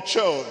of the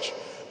church,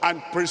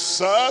 and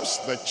preserves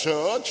the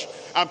church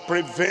and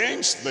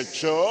prevents the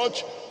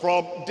church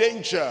from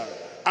danger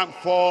and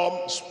from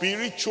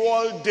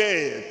spiritual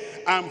death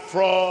and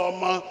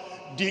from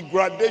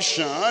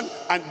degradation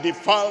and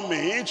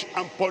defilement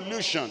and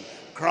pollution.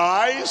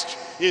 Christ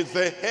is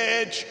the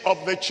head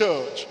of the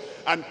church,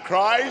 and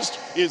Christ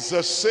is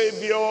the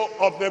savior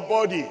of the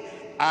body.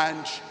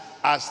 And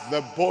as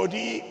the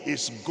body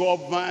is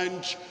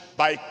governed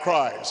by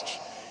Christ,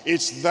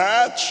 it's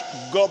that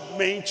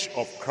government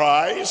of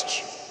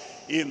Christ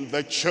in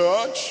the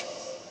church,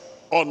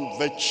 on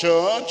the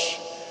church,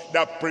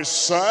 that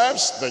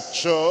preserves the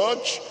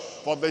church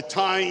for the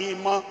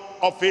time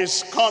of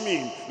his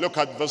coming. Look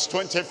at verse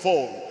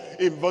 24.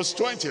 In verse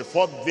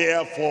 24,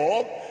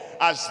 therefore,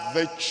 as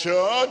the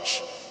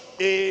church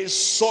is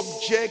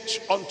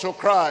subject unto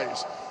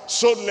Christ,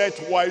 so let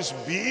wives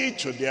be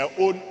to their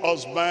own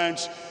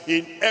husbands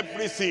in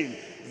everything.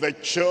 The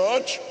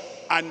church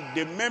and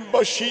the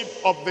membership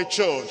of the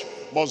church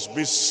must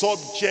be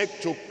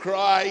subject to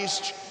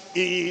Christ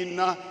in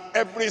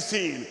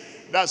everything.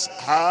 That's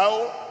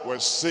how we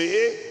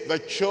say the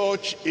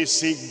church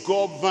is a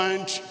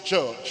governed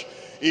church,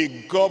 a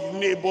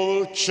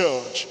governable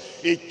church,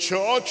 a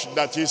church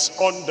that is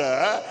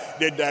under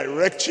the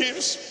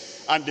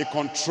directives and the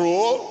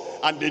control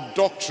and the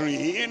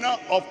doctrine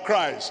of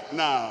Christ.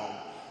 Now,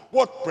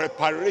 what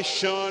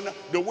preparation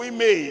do we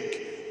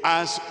make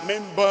as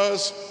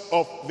members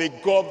of the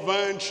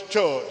governed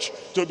church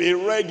to be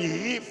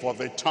ready for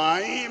the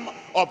time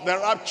of the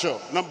rapture?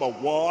 Number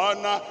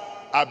one,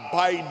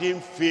 abiding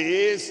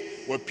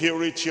faith with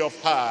purity of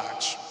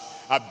heart.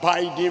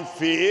 Abiding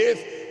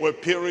faith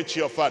with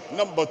purity of heart.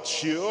 Number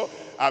two,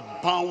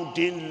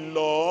 abounding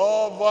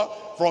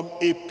love from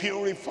a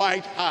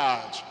purified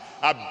heart.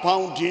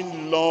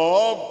 Abounding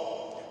love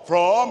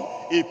from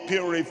a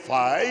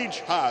purified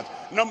heart.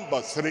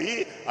 Number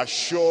three,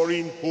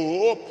 assuring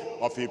hope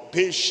of a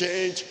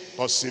patient,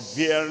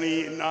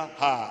 persevering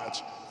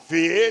heart.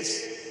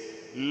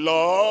 Faith,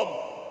 love,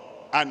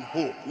 and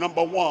hope.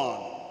 Number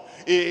one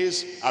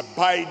is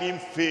abiding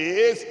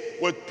faith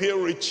with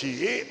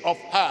purity of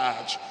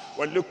heart.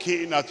 We're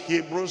looking at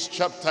Hebrews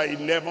chapter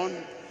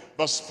 11,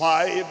 verse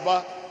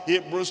 5.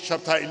 Hebrews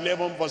chapter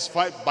 11, verse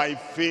 5. By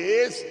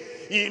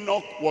faith,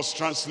 Enoch was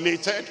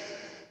translated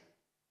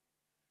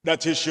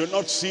that he should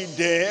not see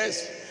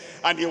death,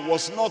 and he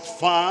was not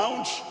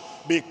found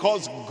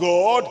because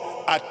God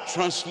had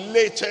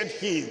translated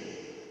him.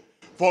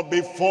 For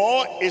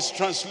before his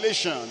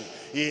translation,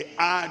 he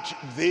had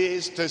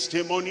this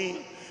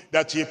testimony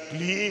that he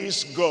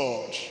pleased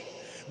God.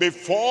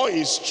 Before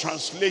his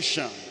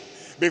translation,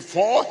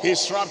 before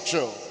his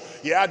rapture,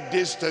 he had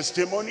this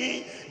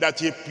testimony that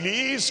he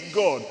pleased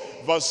God.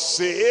 Verse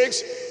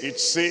 6, it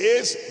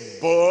says,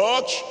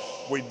 but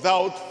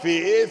without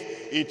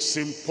faith, it's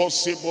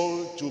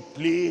impossible to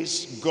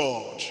please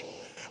God.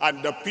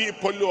 And the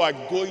people who are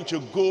going to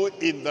go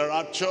in the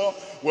rapture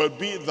will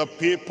be the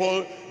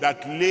people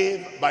that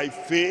live by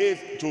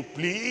faith to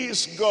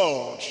please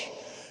God.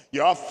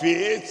 You have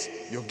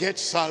faith, you get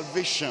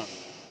salvation.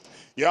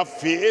 You have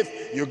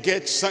faith, you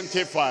get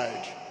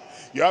sanctified.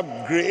 You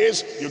have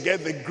grace, you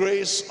get the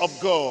grace of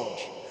God.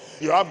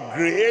 You have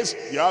grace,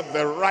 you have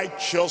the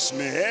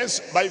righteousness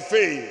by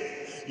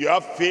faith. You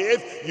have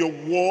faith, you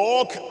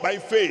walk by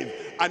faith.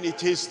 And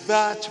it is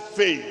that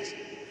faith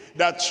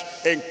that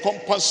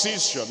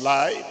encompasses your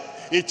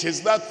life. It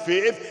is that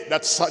faith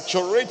that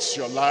saturates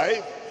your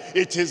life.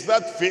 It is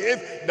that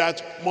faith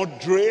that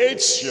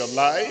moderates your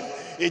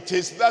life. It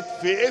is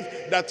that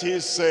faith that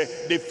is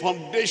the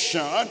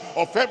foundation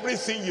of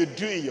everything you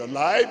do in your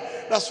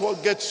life. That's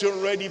what gets you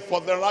ready for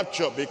the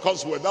rapture,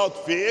 because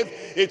without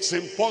faith, it's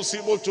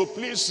impossible to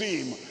please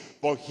him.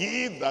 For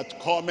he that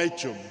cometh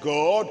to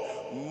God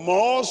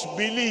must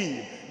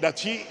believe that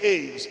he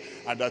is,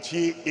 and that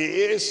he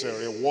is a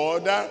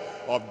rewarder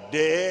of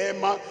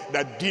them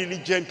that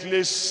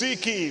diligently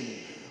seek him.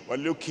 We're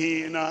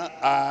looking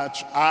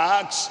at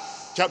Acts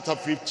chapter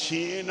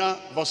 15,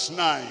 verse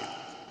 9.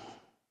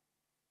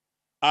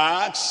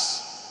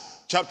 Acts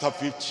chapter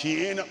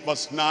 15,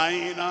 verse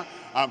 9,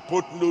 and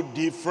put no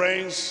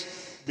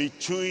difference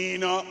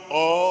between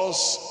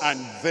us and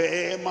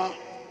them.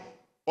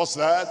 What's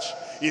that?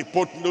 He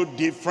put no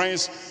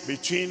difference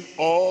between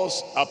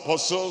us,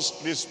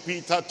 apostles, this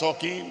Peter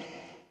talking,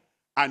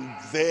 and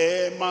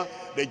them,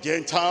 the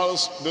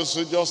Gentiles, those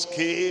who just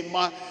came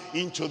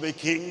into the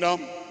kingdom.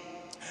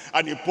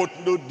 And he put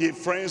no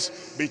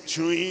difference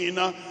between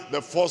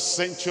the first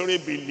century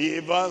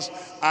believers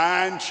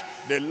and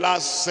the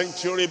last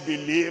century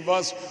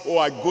believers who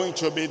are going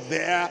to be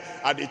there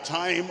at the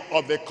time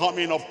of the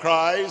coming of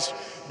Christ.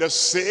 The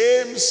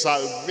same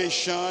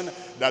salvation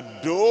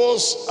that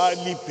those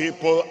early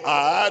people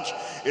had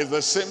is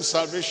the same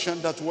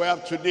salvation that we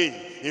have today.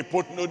 He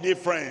put no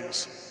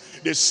difference.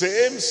 The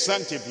same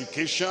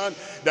sanctification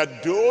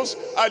that those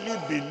early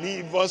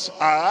believers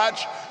had,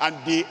 and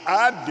they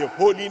had the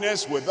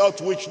holiness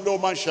without which no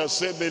man shall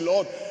save the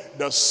Lord.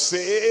 The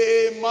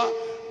same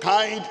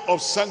kind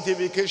of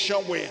sanctification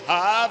we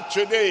have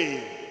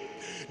today.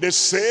 The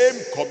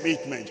same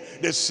commitment,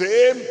 the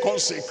same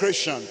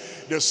consecration,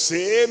 the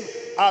same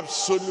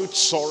absolute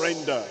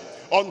surrender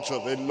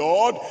unto the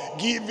Lord,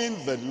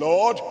 giving the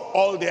Lord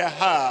all their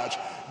heart.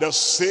 The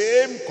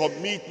same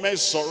commitment,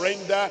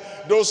 surrender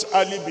those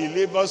early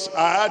believers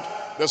had,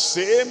 the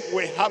same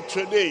we have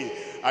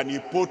today. And he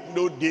put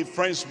no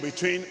difference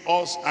between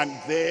us and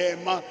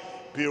them,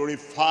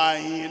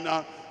 purifying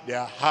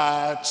their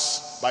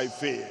hearts by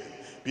faith.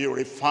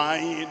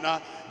 Purifying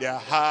their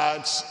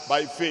hearts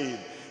by faith.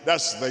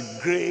 That's the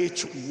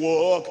great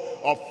work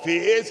of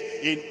faith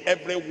in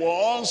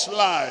everyone's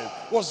life.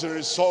 What's the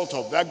result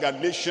of that?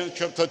 Galatians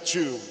chapter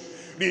 2,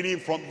 reading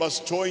from verse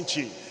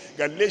 20.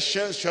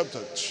 Galatians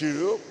chapter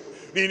 2,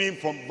 reading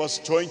from verse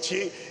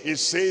 20, it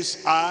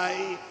says,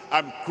 I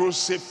am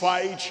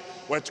crucified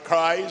with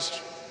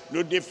Christ,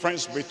 no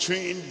difference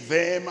between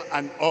them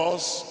and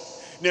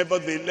us.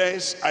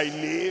 Nevertheless I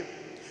live,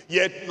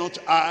 yet not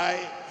I,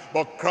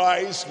 but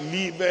Christ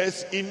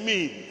liveth in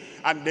me.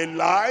 And the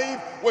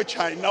life which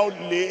I now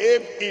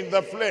live in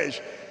the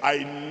flesh, I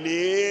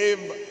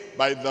live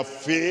by the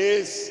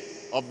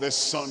faith of the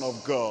Son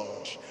of God.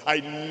 I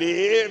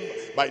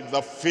live by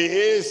the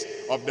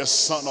faith of the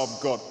Son of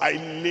God. I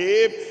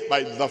live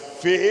by the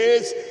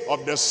faith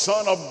of the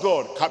Son of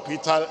God.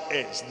 Capital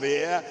S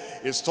there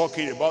is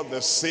talking about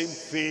the same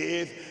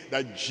faith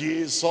that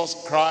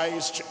Jesus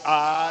Christ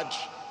had.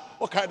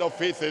 What kind of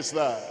faith is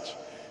that?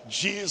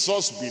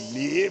 Jesus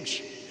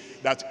believed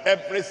that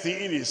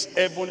everything his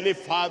heavenly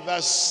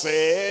Father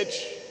said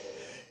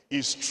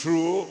is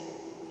true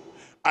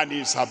and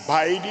is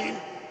abiding,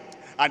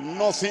 and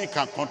nothing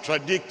can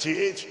contradict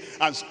it,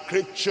 and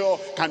scripture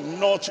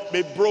cannot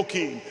be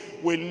broken.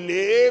 We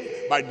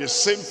live by the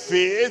same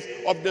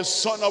faith of the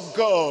Son of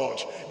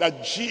God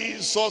that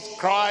Jesus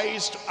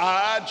Christ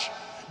had,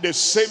 the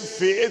same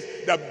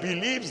faith that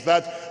believes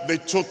that the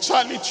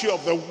totality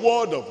of the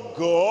Word of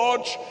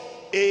God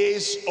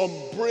is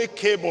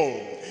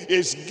unbreakable,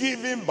 is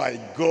given by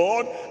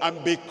God,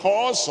 and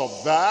because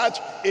of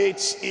that,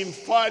 it's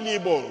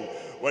infallible.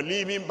 We're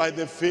living by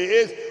the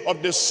faith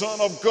of the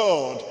Son of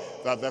God,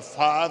 that the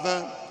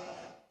Father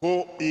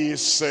who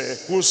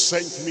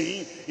sent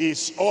me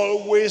is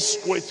always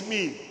with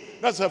me.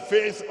 That's the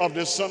faith of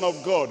the Son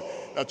of God,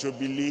 that you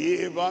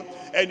believe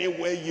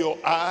anywhere you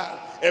are,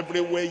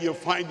 everywhere you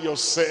find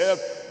yourself,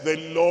 the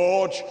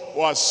Lord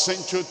who has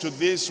sent you to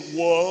this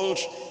world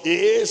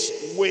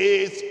is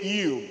with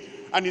you.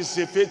 And he's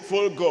a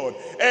faithful God.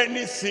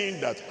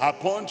 Anything that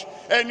happened,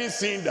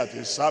 anything that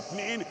is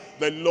happening,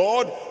 the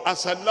Lord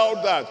has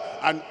allowed that.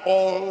 And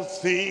all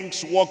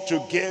things work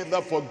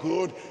together for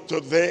good to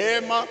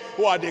them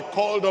who are the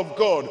called of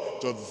God,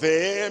 to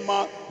them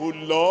who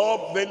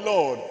love the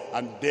Lord.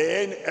 And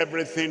then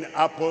everything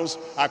happens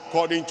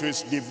according to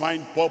his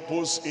divine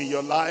purpose in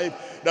your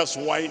life. That's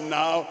why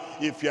now,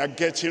 if you are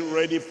getting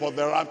ready for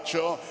the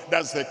rapture,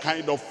 that's the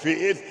kind of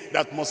faith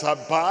that must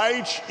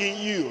abide in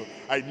you.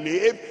 I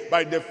live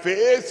by the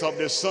faith of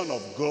the Son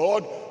of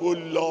God who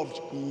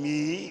loved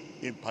me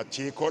in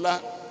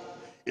particular.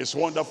 It's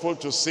wonderful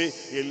to say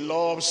he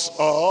loves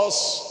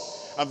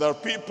us. And there are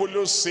people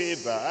who say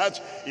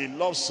that he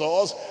loves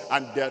us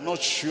and they're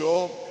not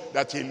sure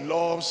that he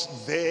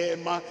loves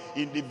them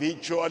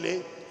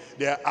individually.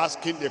 They're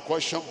asking the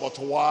question, but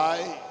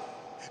why?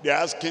 They're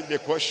asking the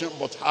question,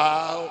 but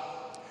how?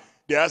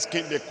 They're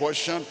asking the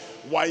question,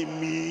 why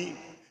me?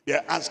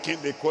 They're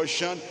asking the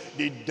question,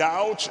 they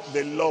doubt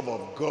the love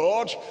of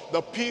God.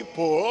 The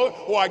people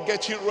who are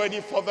getting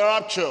ready for the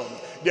rapture,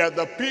 they are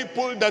the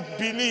people that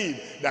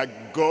believe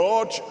that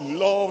God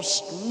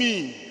loves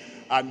me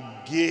and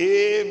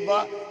gave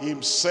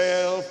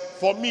himself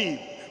for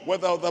me.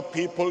 Whether other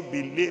people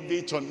believe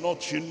it or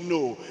not, you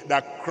know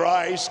that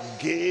Christ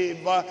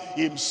gave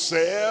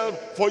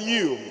himself for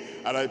you.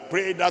 And I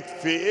pray that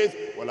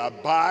faith will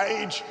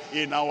abide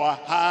in our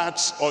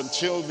hearts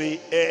until the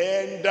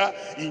end,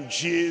 in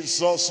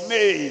Jesus'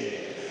 name.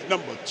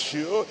 Number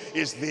two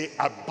is the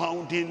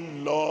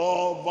abounding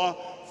love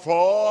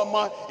from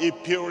a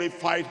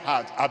purified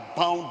heart,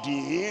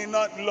 abounding in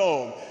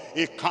love.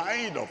 A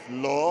kind of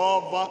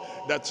love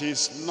that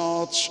is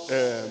not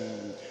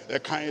a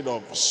kind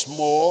of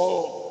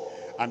small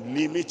and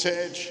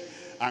limited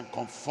and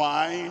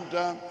confined.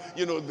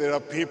 You know, there are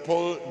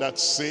people that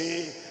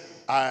say,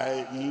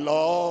 I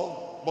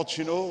love, but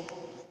you know,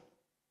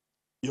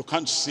 you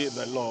can't say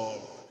the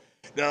love.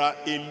 There are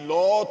a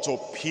lot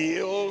of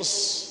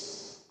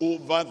pills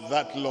over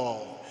that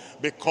love.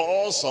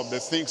 Because of the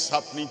things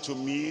happening to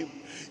me,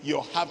 you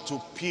have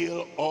to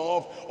peel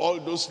off all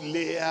those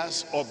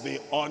layers of the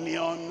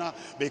onion,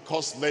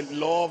 because the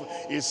love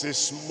is a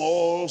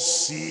small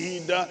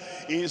seed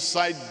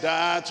inside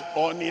that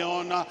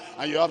onion,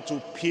 and you have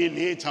to peel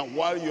it. And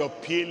while you're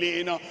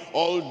peeling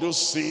all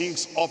those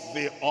things off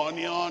the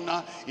onion,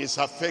 it's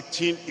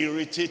affecting,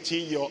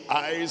 irritating your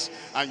eyes,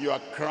 and you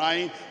are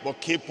crying,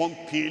 but keep on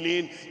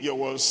peeling. You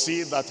will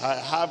see that I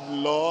have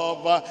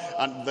love,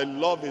 and the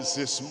love is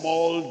a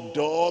small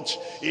dot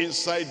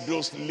inside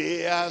those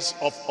layers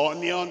of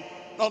onion.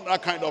 Not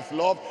that kind of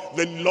love.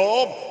 The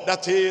love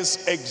that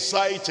is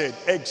excited,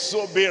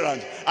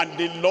 exuberant, and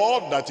the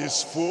love that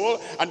is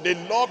full, and the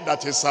love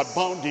that is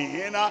abounding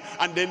in,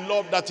 and the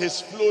love that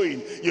is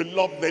flowing. You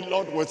love the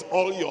Lord with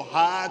all your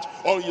heart,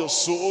 all your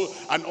soul,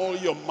 and all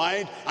your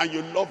mind, and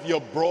you love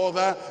your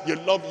brother, you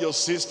love your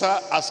sister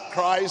as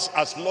Christ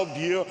has loved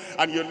you,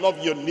 and you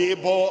love your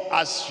neighbor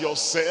as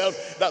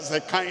yourself. That's the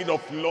kind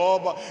of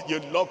love you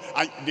love.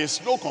 And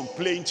there's no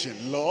complaint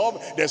in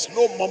love. There's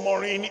no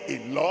murmuring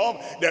in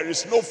love. There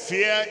is no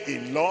fear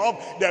in love.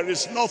 There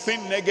is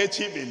nothing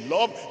negative in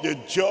love. You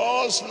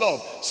just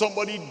love.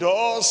 Somebody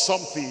does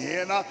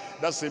something,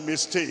 that's a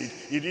mistake.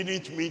 He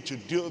didn't mean to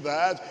do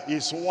that.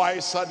 He's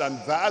wiser than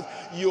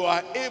that. You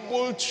are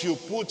able to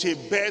put a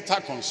better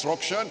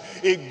construction,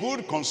 a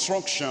good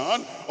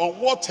construction on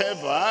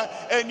whatever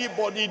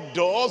anybody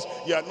does.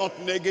 You are not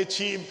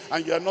negative,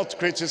 and you are not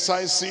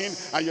criticizing,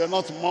 and you are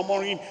not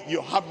murmuring.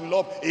 You have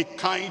love, a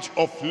kind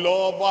of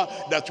love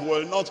that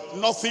will not,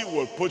 nothing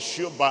will push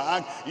you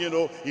back. You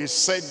know, he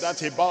said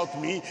that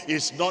about me,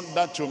 he's done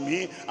that to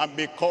me, and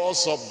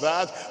because of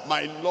that,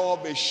 my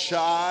love is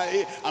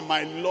shy, and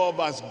my love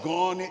has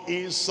gone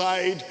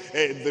inside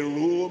the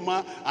room,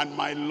 and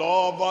my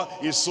love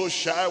is so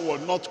shy, will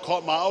not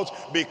come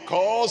out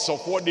because of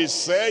what he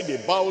said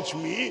about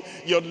me.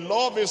 Your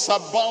love is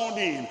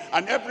abounding,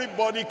 and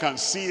everybody can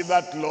see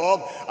that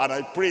love. And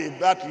I pray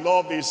that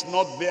love is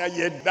not there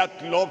yet,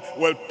 that love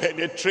will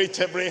penetrate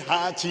every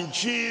heart in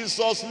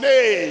Jesus'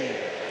 name.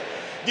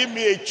 Give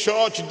me a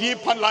church,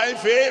 deeper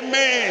life,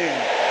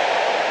 amen.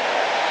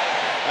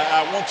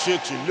 I want you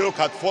to look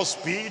at 1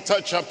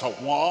 Peter chapter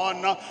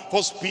 1.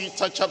 1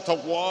 Peter chapter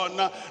 1,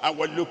 and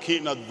we're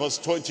looking at verse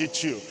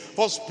 22.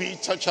 1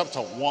 Peter chapter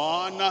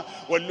 1,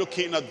 we're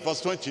looking at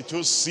verse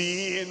 22.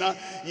 Seeing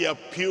ye have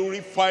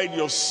purified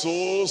your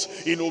souls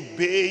in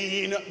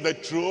obeying the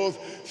truth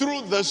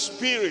through the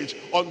Spirit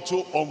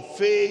unto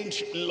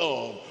unfeigned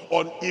love,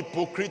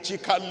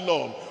 unhypocritical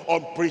love,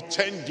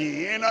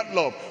 unpretending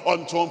love,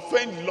 unto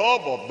unfeigned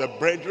love of the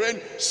brethren.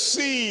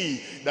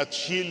 See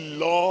that ye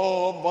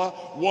love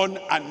one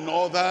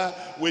another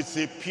with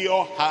a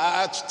pure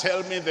heart.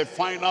 Tell me the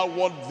final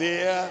one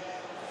there.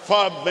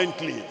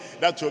 Fervently.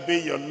 That will be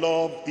your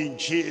love in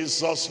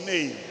Jesus'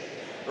 name.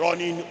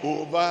 Running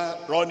over,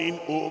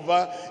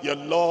 your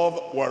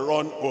love will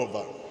run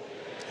over.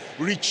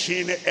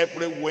 Reaching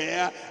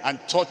everywhere and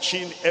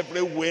touching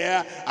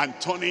everywhere and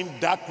turning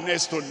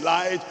darkness to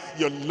light.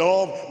 Your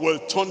love will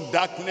turn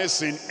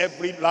darkness in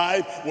every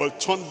life, will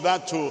turn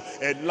that to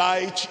a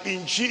light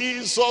in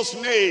Jesus'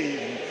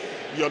 name.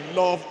 Your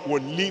love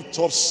will lift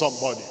up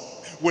somebody,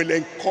 will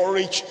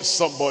encourage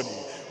somebody,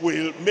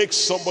 will make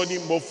somebody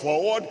move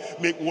forward,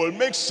 will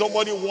make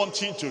somebody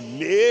wanting to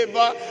live,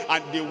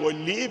 and they will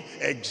live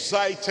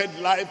excited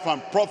life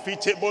and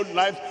profitable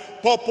life,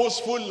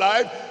 purposeful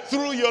life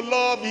through your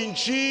love in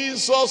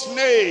Jesus'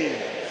 name.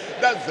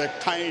 That's the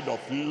kind of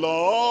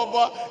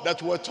love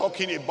that we're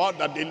talking about,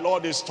 that the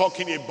Lord is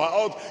talking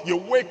about. You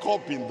wake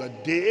up in the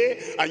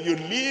day and you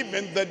live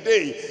in the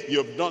day.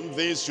 You've done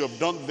this, you've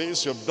done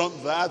this, you've done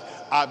that.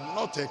 I've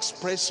not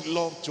expressed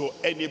love to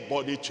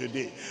anybody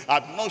today.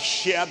 I've not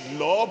shared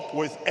love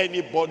with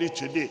anybody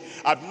today.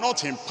 I've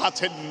not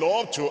imparted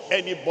love to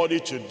anybody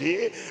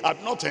today.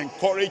 I've not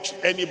encouraged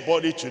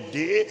anybody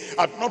today.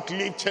 I've not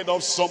lifted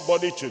up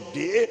somebody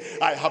today.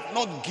 I have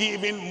not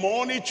given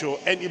money to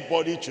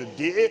anybody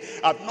today.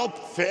 I've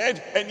not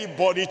fed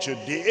anybody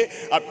today.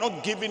 I've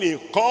not given a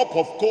cup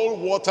of cold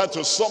water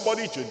to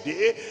somebody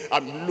today.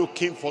 I'm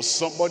looking for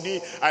somebody.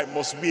 I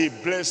must be a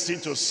blessing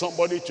to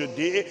somebody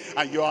today,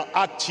 and you are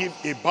active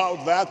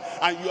about that,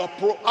 and you are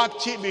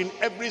proactive in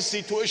every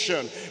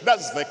situation.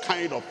 That's the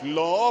kind of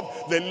love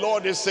the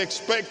Lord is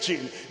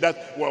expecting,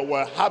 that we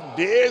will have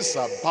this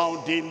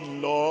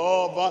abounding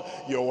love.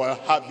 You will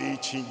have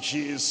it in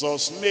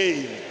Jesus'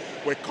 name.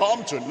 We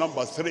come to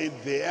number 3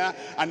 there,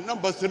 and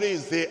number 3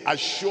 is the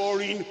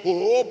assuring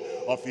hope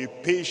of a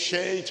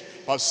patient,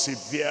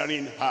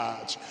 persevering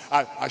heart.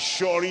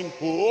 Assuring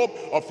hope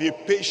of a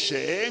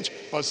patient,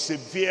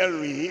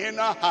 persevering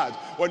heart.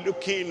 We're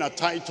looking at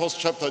Titus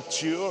chapter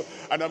 2,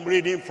 and I'm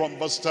reading from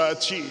verse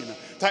 13.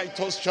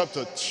 Titus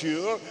chapter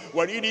 2,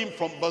 we're reading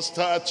from verse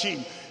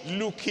 13.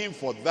 Looking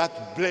for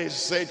that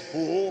blessed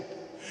hope.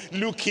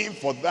 Looking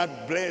for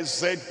that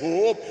blessed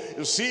hope.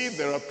 You see,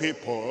 there are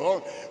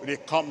people, they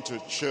come to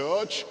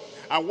church,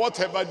 and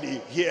whatever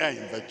they hear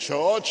in the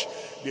church,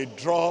 they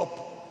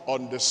drop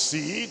on the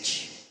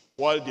seat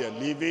while they're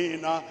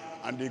leaving,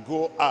 and they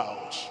go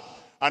out.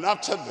 And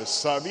after the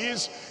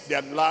service,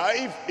 their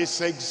life is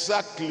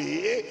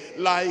exactly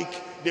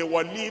like they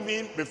were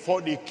living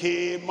before they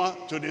came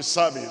to the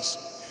service.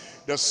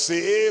 The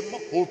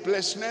same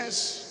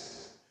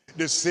hopelessness,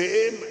 the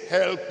same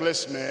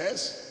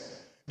helplessness,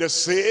 the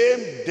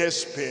same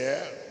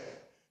despair,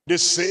 the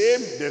same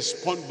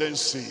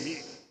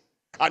despondency,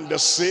 and the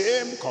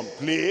same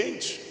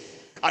complaint,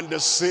 and the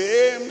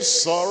same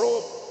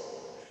sorrow,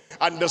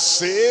 and the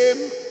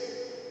same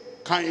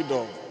kind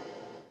of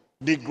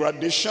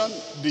degradation,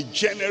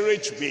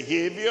 degenerate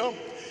behavior.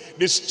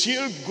 They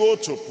still go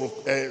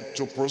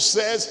to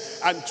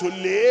process and to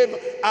live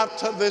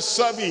after the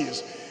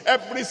service.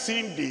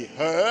 Everything they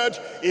heard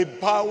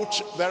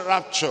about the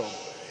rapture,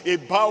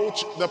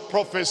 about the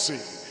prophecy,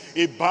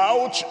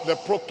 about the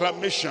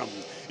proclamation,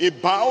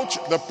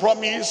 about the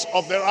promise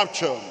of the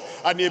rapture,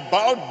 and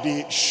about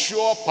the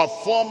sure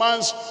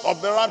performance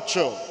of the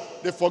rapture.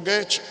 They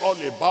forget all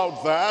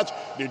about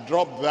that. They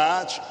drop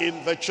that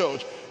in the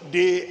church.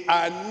 They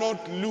are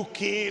not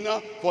looking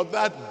for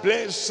that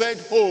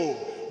blessed hope.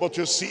 But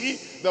you see,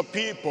 the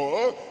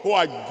people who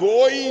are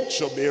going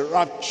to be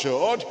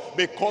raptured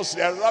because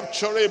they are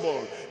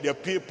rapturable, they're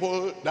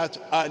people that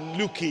are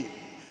looking.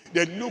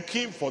 They're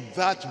looking for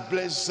that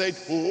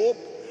blessed hope.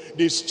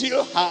 They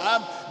still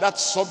have that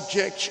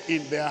subject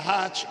in their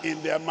heart,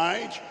 in their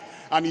mind,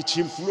 and it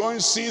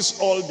influences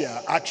all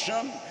their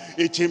action.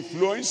 It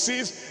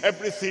influences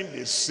everything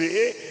they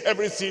say,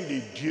 everything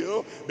they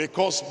do,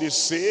 because they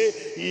say,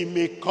 he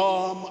may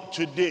come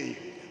today.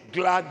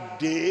 Glad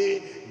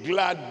day,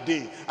 glad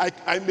day.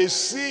 I may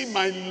see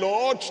my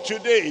Lord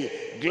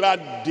today.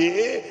 Glad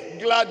day,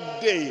 glad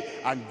day.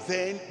 And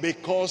then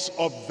because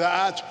of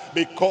that,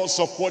 because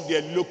of what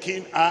they're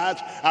looking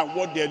at and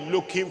what they're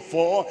looking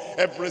for,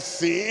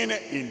 everything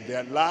in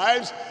their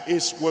lives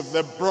is with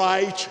the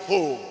bright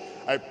hope.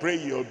 I pray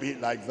you'll be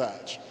like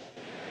that.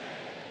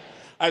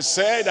 I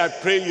said, I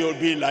pray you'll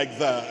be like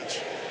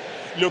that.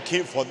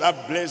 Looking for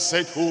that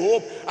blessed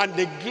hope and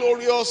the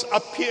glorious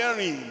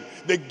appearing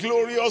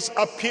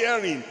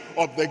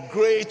of the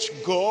great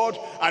God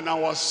and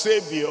our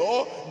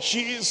Savior,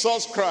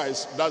 Jesus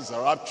Christ. That's the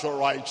rapture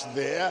right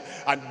there.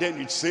 And then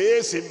it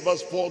says in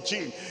verse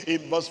 14,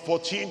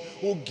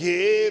 who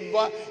gave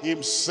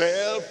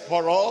himself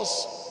for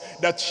us,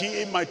 that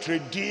he might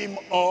redeem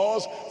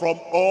us from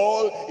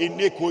all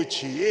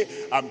iniquity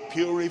and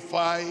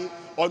purify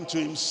unto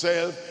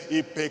himself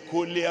a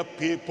peculiar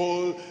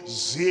people,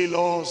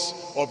 zealous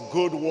of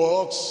good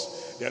works.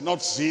 They're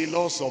not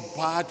zealous of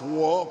bad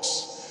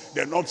works.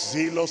 They're not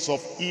zealous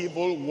of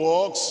evil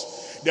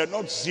works. They're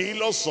not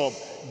zealous of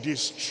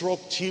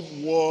destructive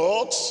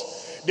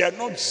works. They're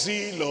not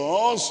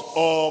zealous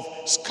of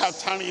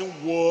scattering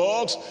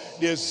works.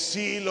 They're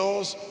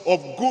zealous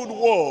of good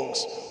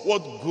works.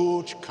 What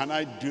good can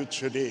I do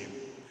today?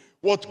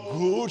 What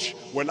good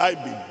will I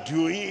be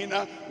doing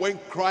when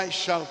Christ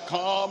shall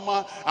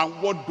come? And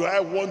what do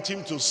I want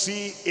him to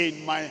see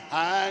in my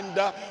hand?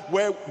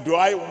 Where do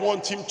I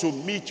want him to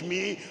meet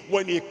me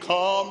when he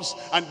comes?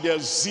 And they're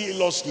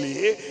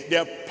zealously,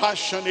 they're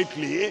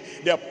passionately,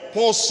 they're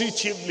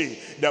positively,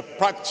 they're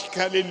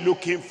practically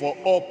looking for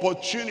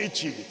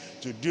opportunity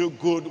to do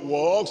good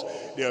works.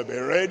 They'll be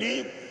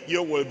ready.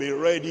 You will be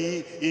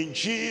ready in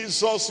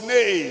Jesus'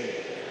 name.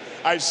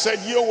 I said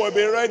you will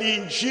be ready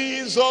in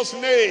Jesus'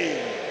 name.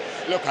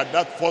 Look at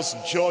that First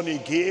John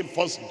again.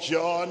 First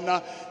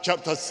John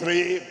chapter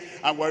 3,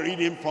 and we're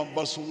reading from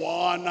verse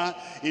 1.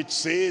 It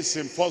says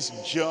in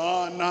First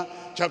John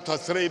chapter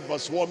 3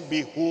 verse 1,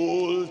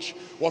 behold,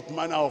 what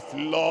manner of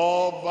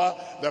love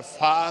the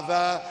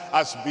Father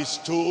has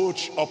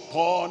bestowed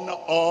upon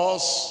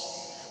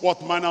us.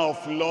 What manner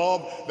of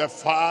love the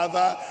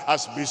Father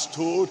has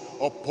bestowed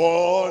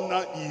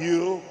upon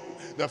you.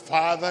 The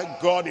Father,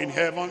 God in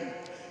heaven,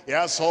 he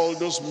has all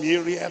those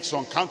myriads,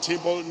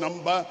 uncountable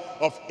number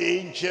of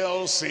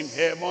angels in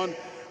heaven.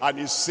 And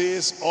he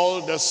says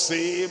all the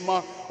same,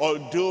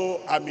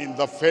 although I'm in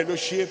the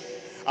fellowship,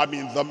 I'm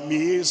in the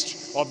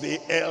midst of the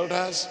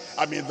elders,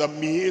 I'm in the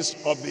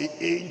midst of the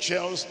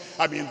angels,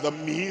 I'm in the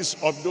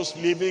midst of those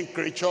living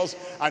creatures,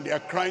 and they are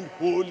crying,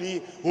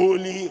 holy,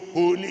 holy,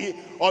 holy,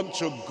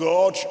 unto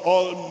God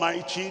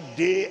Almighty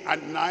day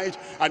and night,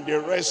 and they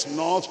rest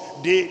not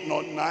day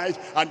nor night,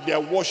 and they are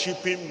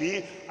worshiping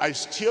me. I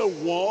still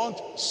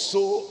want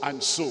so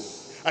and so.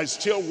 I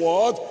still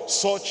want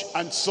such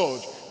and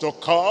such to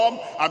come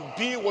and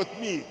be with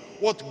me.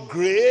 what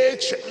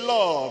great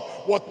love,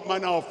 what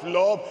manner of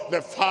love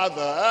the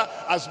Father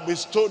has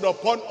bestowed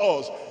upon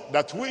us,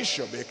 that we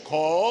shall be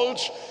called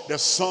the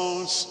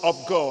sons of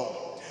God.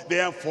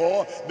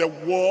 Therefore, the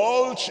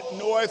world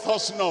knoweth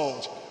us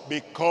not,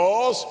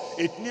 because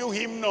it knew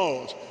him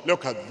not.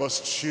 Look at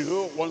verse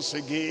 2 once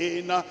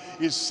again.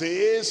 It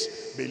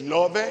says,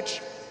 beloved,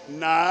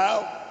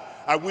 now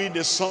are we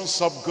the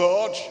sons of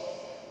God?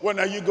 When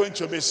are you going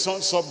to be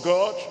sons of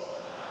God?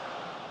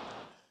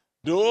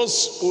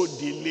 Those who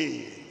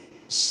delay,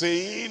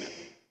 saying,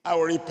 I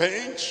will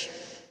repent,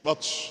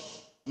 but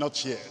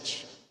not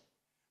yet.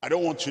 I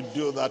don't want to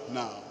do that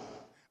now.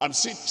 I'm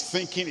still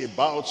thinking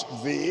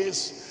about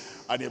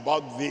this, and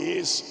about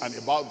this, and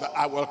about that.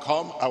 I will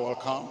come, I will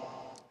come.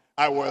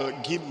 I will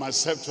give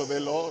myself to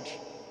the Lord.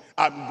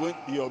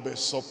 You'll be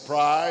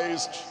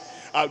surprised.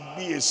 I'll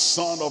be a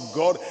son of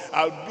God.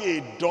 I'll be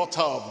a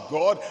daughter of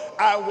God.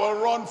 I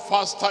will run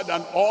faster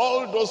than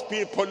all those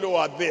people who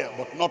are there.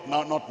 But not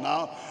now, not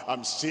now.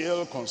 I'm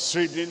still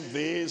considering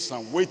this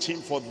and waiting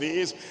for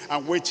this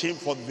and waiting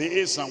for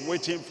this and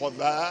waiting for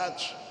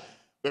that.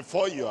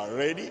 Before you are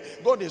ready,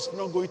 God is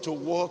not going to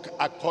work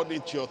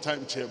according to your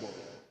timetable.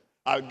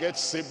 I'll get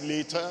saved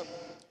later.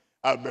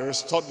 I'll be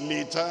restored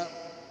later.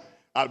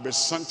 I'll be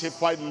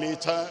sanctified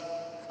later.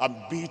 I'm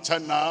bitter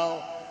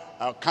now.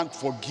 I can't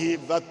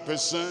forgive that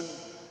person.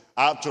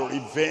 I have to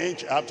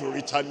revenge. I have to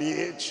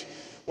retaliate.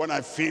 When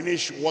I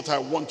finish what I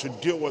want to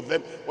deal with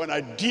them, when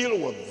I deal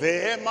with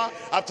them,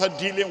 after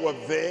dealing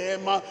with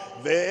them,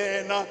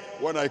 then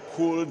when I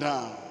cool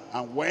down,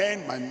 and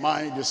when my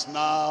mind is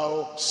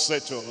now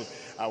settled,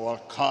 I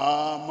will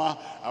come,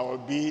 I will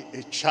be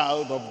a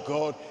child of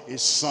God, a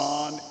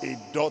son, a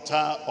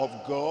daughter of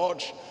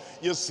God.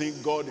 You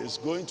think God is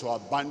going to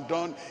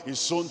abandon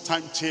his own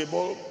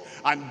timetable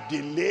and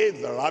delay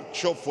the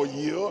rapture for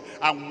you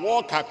and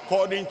walk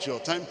according to your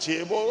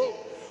timetable?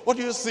 What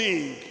do you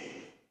think?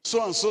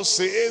 So and so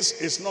says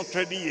it's not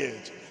ready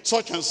yet.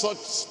 Such and such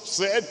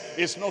said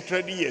it's not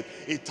ready yet.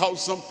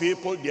 1,000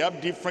 people, they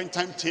have different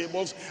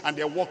timetables and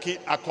they're working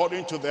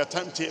according to their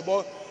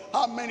timetable.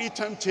 How many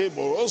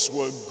timetables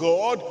will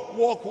God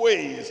walk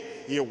with?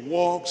 He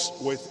walks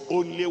with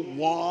only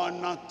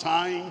one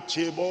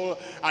timetable,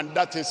 and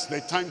that is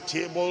the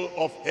timetable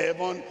of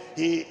heaven.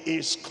 He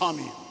is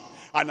coming,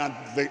 and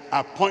at the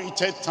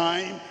appointed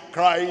time,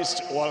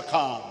 Christ will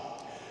come.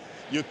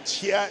 You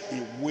tear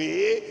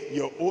away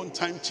your own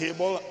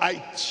timetable. I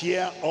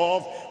tear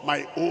off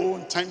my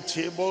own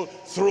timetable.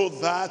 Throw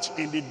that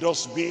in the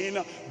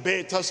dustbin.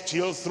 Better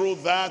still, throw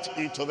that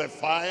into the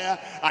fire.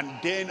 And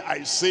then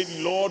I say,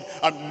 Lord,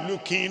 I'm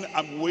looking,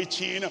 I'm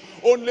waiting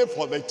only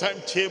for the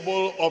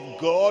timetable of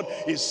God.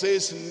 It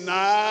says,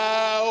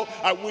 now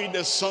are we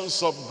the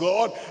sons of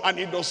God, and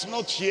it does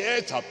not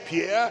yet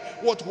appear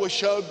what we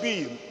shall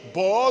be.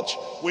 But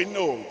we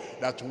know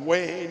that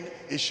when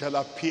it shall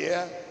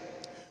appear,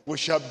 we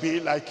shall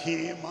be like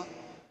him.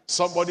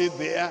 Somebody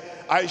there,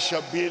 I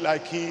shall be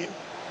like him.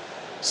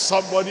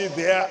 Somebody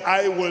there,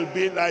 I will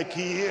be like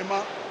him.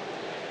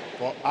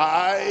 For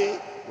I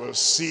will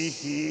see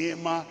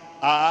him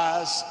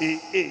as he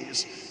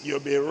is.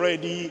 You'll be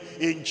ready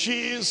in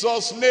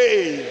Jesus'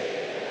 name.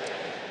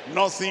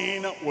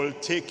 Nothing will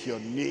take your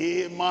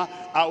name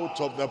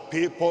out of the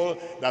people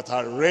that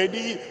are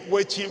ready,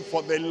 waiting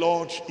for the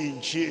Lord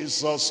in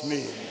Jesus'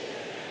 name.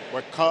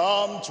 We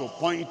come to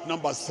point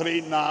number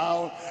 3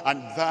 now,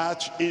 and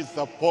that is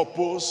the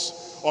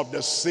purpose of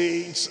the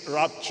saints'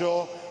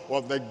 rapture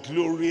of the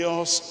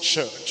glorious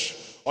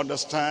church.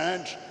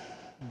 Understand?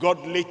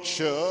 Godly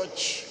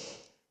church,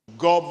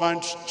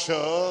 governed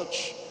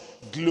church,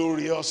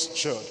 glorious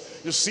church.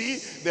 You see,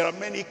 there are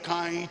many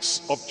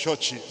kinds of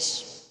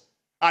churches,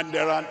 and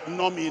there are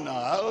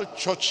nominal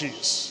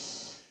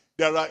churches.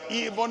 There are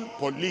even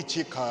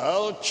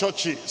political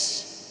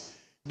churches.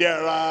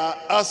 There are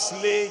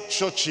earthly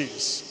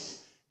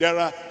churches. There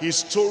are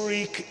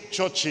historic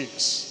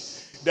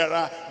churches. There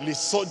are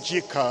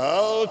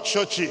liturgical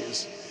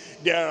churches.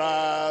 There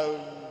are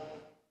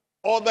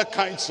other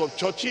kinds of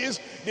churches.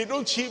 They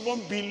don't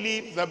even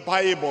believe the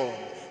Bible,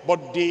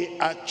 but they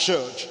are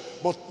church.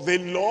 But the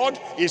Lord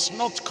is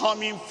not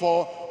coming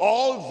for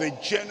all the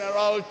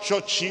general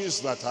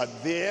churches that are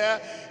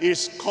there.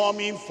 He's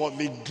coming for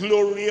the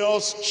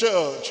glorious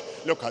church.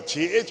 Look at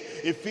it,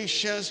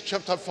 Ephesians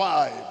chapter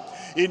 5.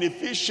 In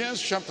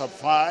Ephesians chapter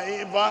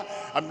 5,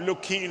 I'm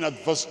looking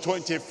at verse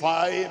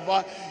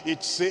 25.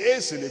 It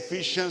says in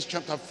Ephesians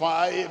chapter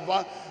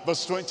 5,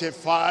 verse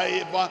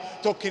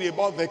 25, talking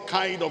about the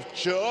kind of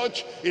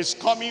church is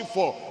coming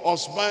for.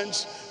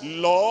 Husbands,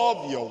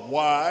 love your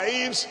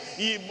wives,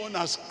 even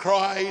as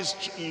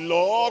Christ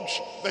loved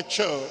the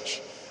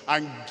church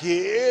and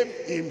gave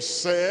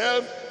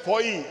himself for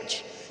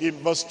it. In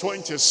verse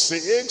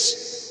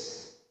 26,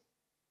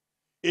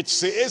 it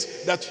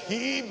says that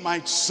he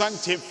might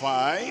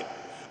sanctify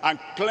and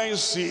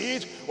cleanse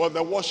it with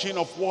the washing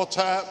of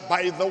water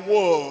by the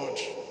word.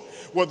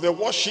 With the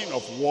washing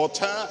of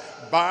water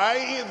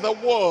by the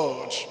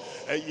word.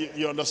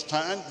 You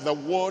understand? The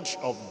word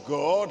of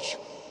God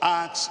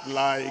acts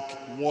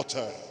like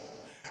water.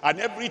 And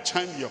every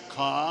time you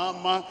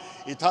come,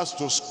 it has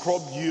to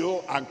scrub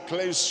you and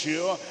cleanse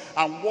you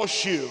and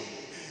wash you.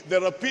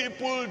 There are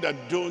people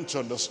that don't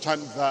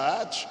understand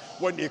that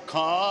when they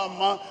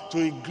come to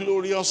a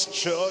glorious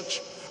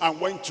church, and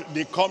when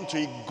they come to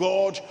a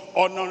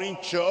God-honoring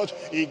church,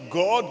 a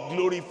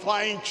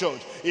God-glorifying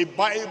church, a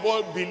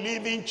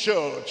Bible-believing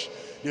church,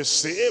 they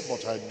say,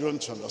 but I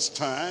don't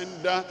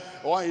understand.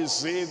 Why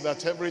is it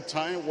that every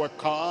time we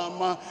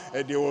come,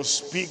 they will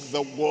speak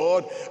the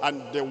word,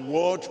 and the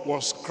word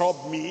will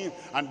scrub me,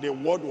 and the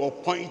word will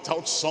point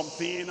out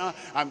something,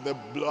 and the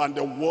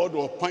word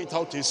will point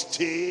out a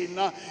stain,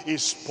 a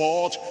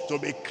spot to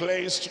be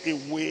cleansed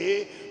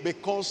away?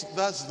 Because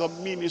that's the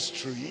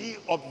ministry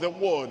of the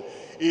word,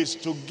 is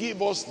to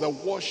give us the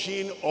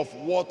washing of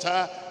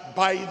water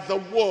by the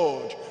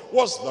word.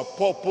 What's the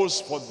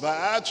purpose for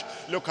that?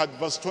 Look at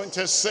verse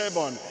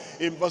 27.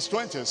 In verse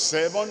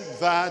 27,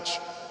 that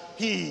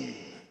he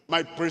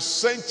might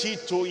present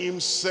it to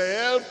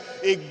himself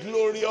a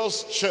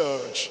glorious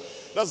church.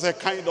 That's the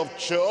kind of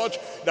church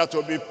that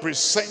will be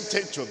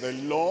presented to the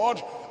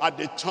Lord at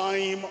the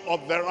time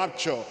of the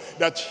rapture.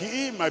 That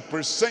he might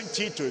present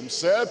it to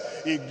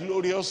himself a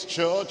glorious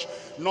church,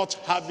 not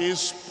having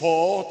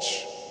spot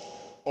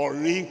or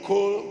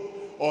wrinkle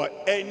or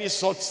any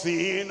such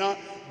thing,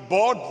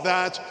 but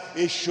that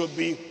it should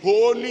be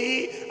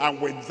holy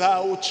and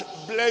without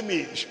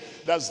blemish.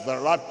 That's the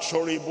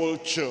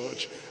rapturable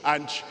church.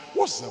 And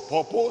what's the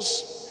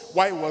purpose?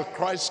 Why will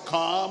Christ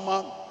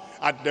come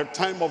at the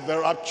time of the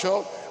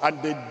rapture?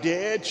 And the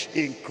dead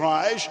in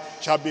Christ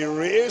shall be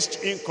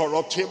raised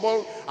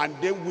incorruptible, and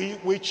they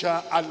which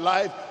are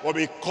alive will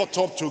be caught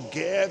up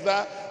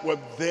together with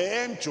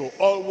them to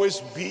always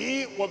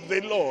be with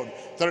the Lord.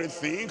 Three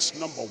things.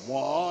 Number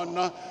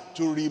one,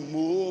 to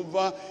remove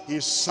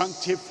his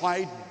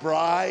sanctified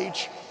bride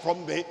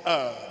from the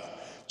earth.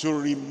 To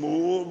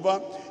remove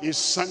his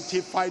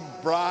sanctified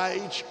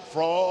bride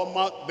from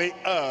the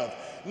earth.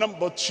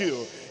 Number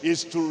two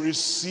is to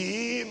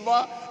receive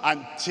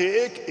and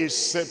take a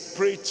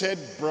separated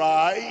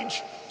bride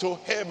to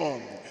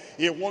heaven.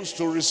 He wants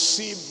to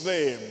receive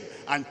them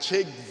and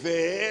take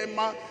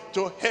them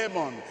to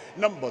heaven.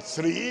 Number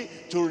three,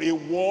 to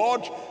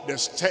reward the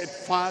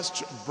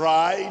steadfast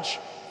bride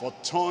for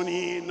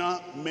turning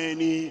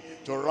many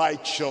to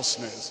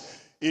righteousness.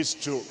 Is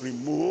to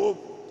remove,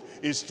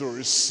 is to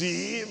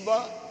receive,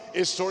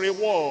 is to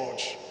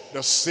reward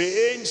the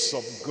saints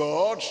of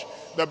God,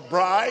 the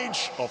bride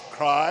of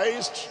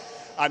Christ,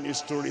 and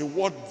is to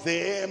reward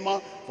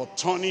them for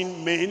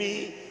turning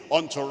many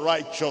unto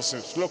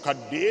righteousness. Look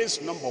at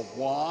this. Number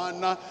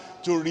one,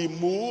 to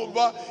remove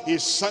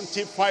his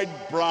sanctified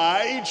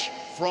bride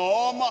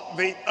from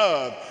the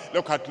earth.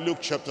 Look at Luke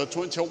chapter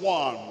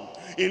 21.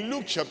 In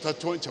Luke chapter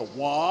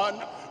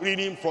 21,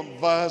 reading from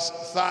verse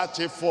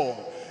 34.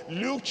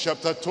 Luke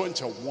chapter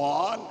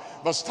 21,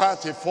 verse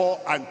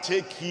 34, and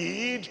take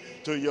heed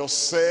to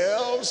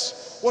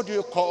yourselves. What do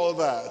you call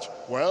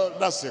that? Well,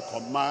 that's a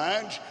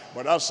command,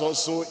 but that's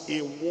also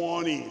a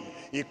warning.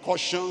 It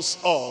cautions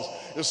us.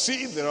 You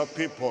see, there are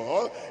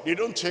people, they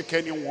don't take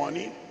any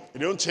warning, they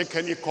don't take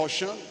any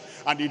caution,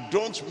 and they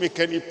don't make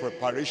any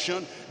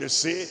preparation. They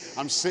say,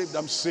 I'm saved,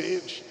 I'm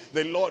saved.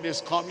 The Lord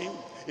is coming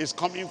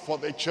for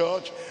the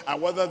church.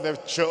 And whether the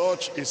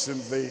church is in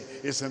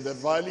the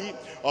valley,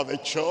 or the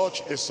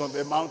church is on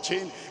the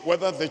mountain,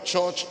 whether the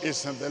church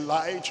is in the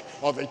light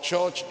or the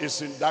church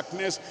is in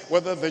darkness,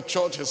 whether the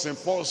church is in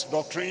false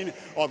doctrine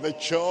or the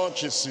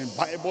church is in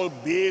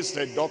Bible-based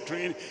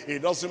doctrine,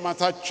 it doesn't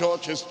matter.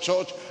 Church is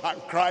church,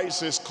 and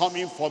Christ is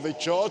coming for the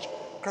church.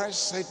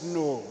 Christ said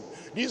no.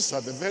 These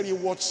are the very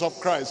words of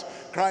Christ.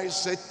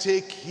 Christ said,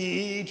 take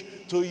heed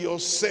to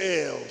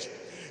yourselves,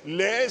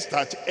 lest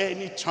at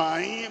any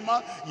time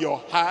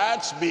your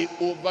hearts be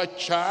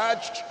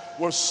overcharged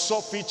with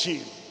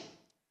surfeiting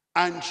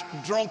and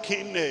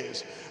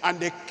drunkenness and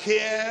the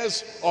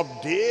cares of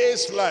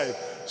this life,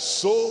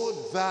 so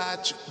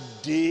that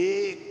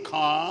they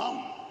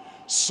come,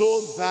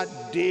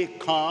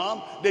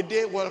 the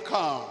day will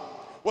come.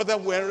 Whether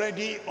we're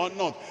ready or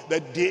not, the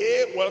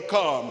day will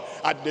come.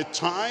 At the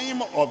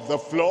time of the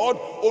flood,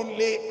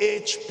 only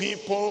 8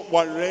 people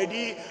were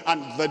ready,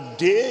 and the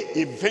day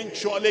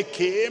eventually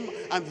came,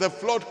 and the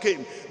flood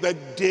came. The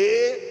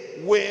day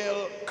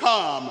will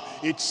come.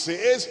 It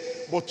says,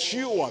 but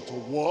you are to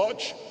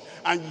watch,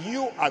 and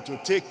you are to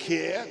take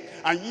care,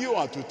 and you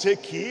are to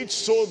take heed,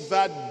 so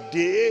that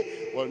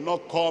day will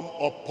not come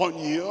upon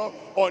you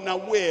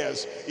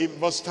unawares. In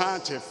verse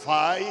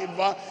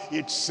 35,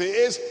 it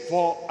says,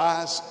 for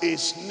as a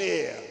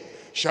snare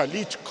shall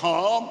it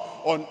come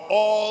on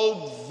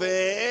all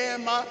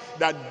them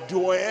that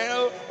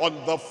dwell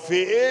on the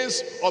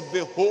face of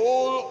the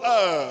whole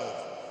earth,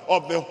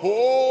 of the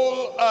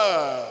whole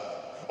earth,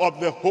 of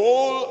the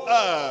whole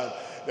earth.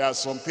 There are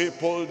some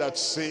people that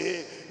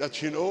say that,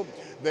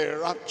 the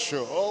rapture,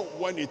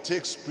 when it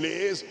takes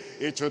place,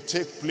 it will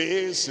take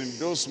place in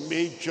those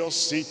major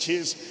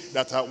cities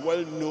that are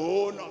well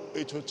known.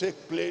 It will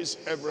take place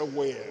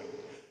everywhere.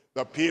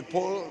 The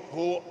people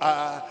who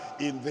are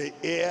in the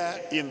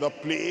air, in the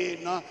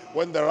plane,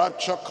 when the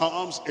rapture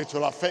comes, it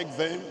will affect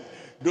them.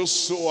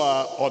 Those who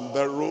are on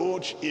the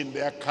road in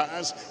their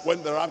cars,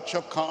 when the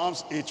rapture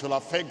comes, it will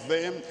affect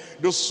them.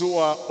 Those who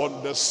are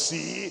on the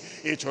sea,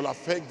 it will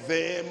affect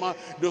them.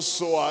 Those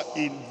who are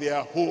in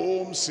their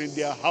homes, in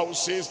their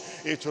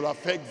houses, it will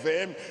affect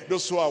them.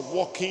 Those who are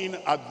working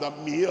at the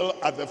mill,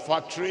 at the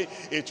factory,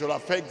 it will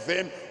affect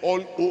them.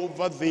 All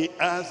over the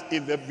earth,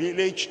 in the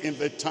village, in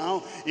the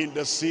town, in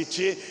the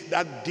city,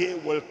 that day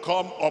will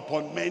come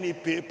upon many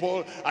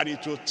people, and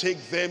it will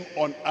take them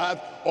on earth,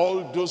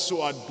 all those who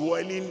are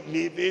dwelling,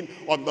 living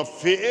on the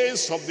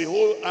face of the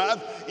whole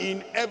earth,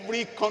 in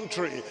every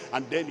country.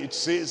 And then it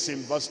says in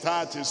verse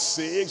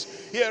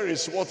 36, here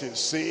is what it's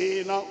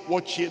saying: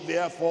 watch ye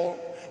therefore,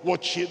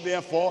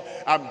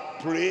 and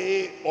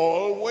pray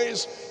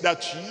always,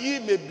 that ye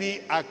may be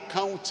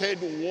accounted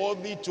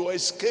worthy to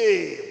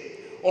escape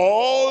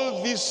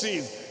all these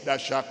things that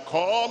shall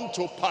come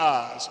to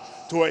pass.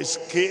 To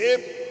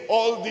escape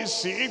all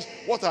these things.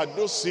 What are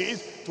those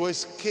things? To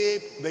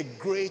escape the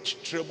great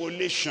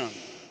tribulation.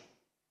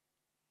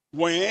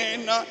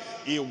 When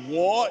a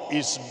war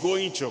is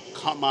going to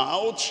come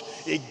out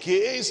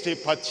against a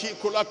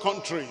particular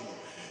country,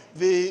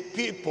 the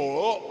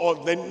people or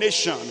the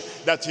nation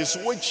that is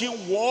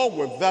waging war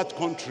with that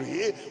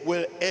country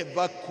will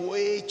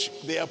evacuate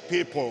their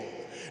people.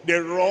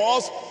 The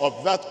wrath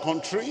of that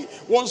country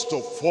wants to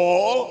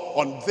fall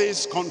on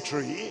this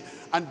country,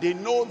 and they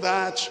know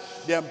that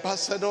the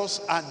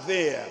ambassadors are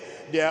there,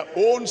 their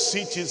own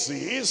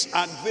citizens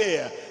are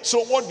there.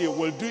 So what they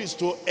will do is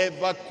to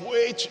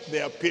evacuate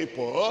their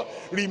people,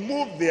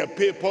 remove their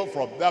people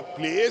from that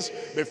place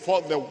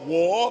before the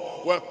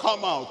war will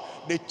come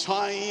out. The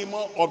time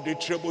of the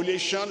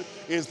tribulation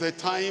is the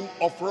time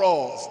of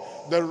wrath,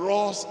 the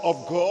wrath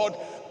of God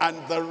and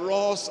the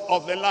wrath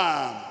of the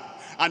Lamb.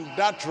 And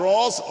that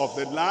wrath of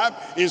the Lamb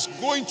is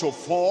going to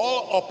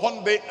fall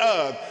upon the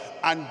earth.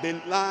 And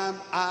the Lamb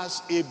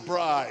has a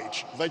bride,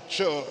 the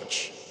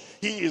church.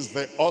 He is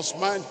the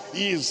husband,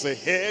 he is the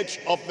head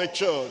of the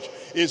church.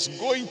 Is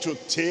going to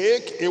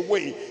take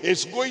away,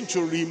 is going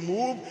to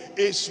remove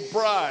his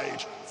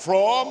bride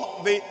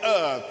from the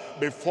earth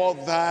before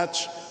that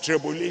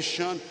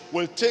tribulation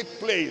will take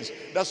place.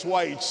 That's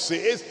why it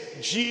says,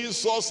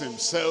 Jesus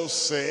himself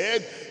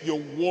said,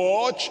 you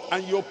watch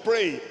and you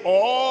pray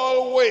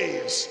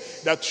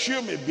always, that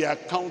you may be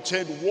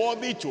accounted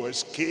worthy to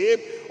escape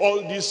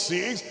all these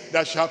things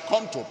that shall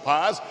come to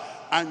pass,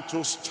 and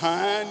to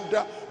stand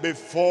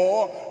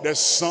before the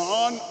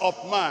Son of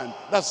Man.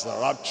 That's the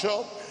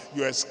rapture.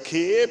 You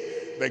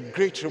escape the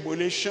great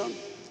tribulation,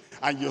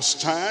 and you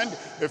stand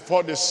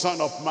before the Son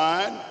of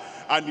Man,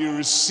 and he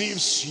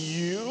receives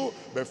you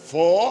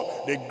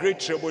before the great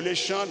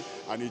tribulation,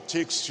 and he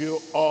takes you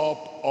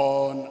up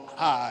on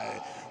high.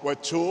 We're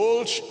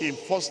told in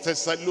 1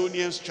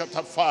 Thessalonians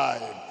chapter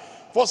 5.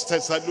 1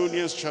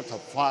 Thessalonians chapter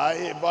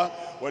 5,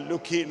 we're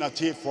looking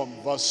at it from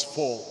verse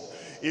 4.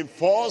 In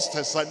 1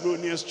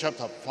 Thessalonians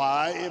chapter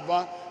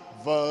 5,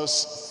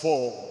 verse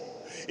 4.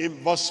 In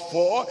verse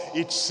 4,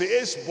 it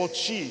says,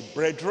 but ye,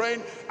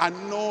 brethren, are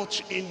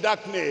not in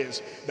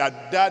darkness,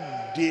 that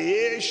that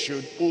day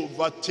should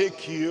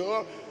overtake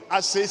you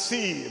as a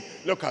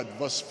thief. Look at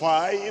verse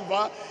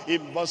 5.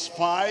 In verse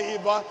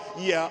 5,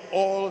 ye are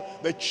all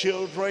the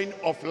children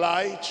of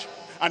light,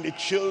 and the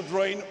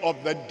children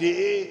of the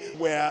day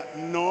were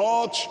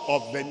not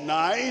of the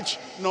night,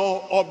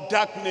 nor of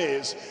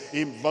darkness.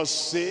 In verse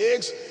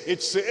 6,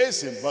 it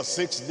says in verse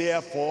 6,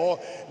 therefore,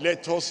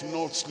 let us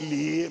not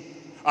sleep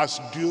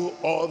as do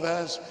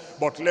others,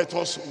 but let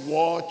us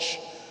watch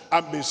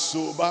and be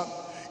sober.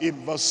 In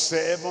verse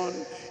 7,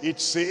 it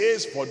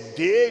says, for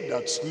they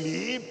that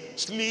sleep,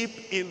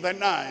 sleep in the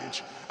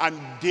night, and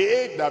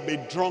they that be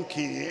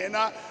drunken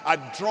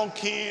are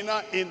drunken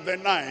in the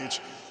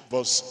night.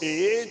 Verse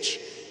 8,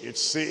 it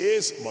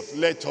says, but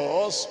let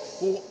us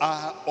who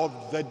are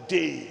of the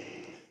day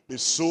be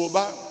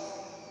sober,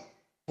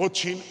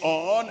 putting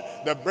on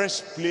the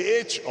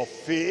breastplate of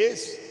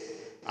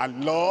faith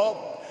and love,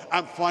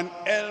 and for an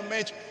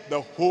helmet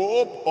the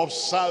hope of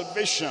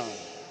salvation.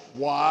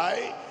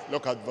 Why?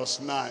 Look at verse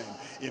 9.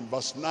 In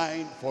verse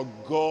 9, for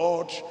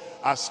God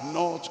has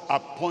not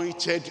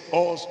appointed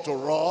us to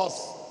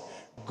wrath.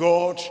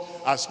 God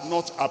has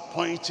not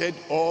appointed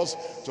us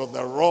to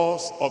the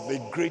wrath of the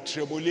great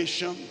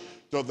tribulation,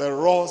 to the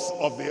wrath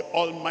of the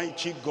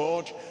Almighty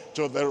God,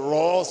 to the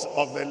wrath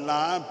of the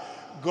Lamb.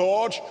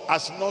 God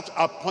has not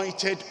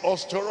appointed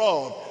us to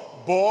wrath,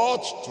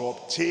 but to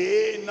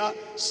obtain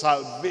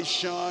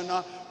salvation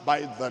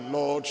by the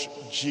Lord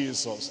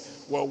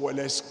Jesus. We will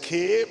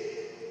escape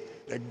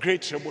the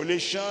great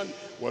tribulation,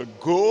 will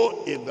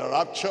go in the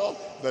rapture.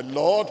 The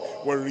Lord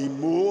will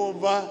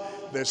remove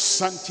the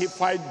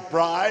sanctified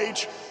bride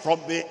from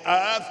the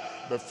earth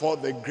before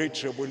the great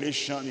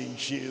tribulation in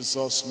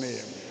Jesus'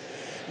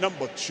 name.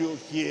 Number 2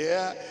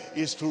 here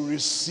is to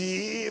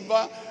receive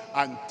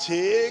and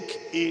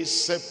take a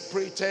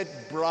separated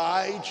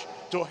bride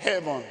to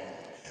heaven.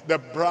 The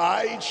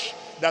bride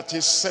that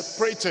is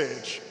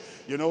separated.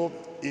 You know,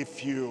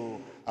 if you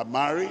are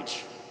married,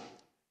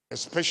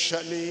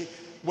 especially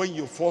when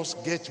you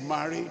first get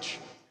married,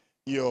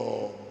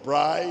 your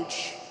bride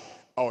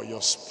or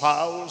your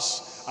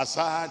spouse has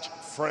had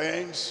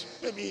friends,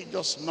 maybe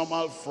just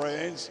normal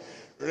friends,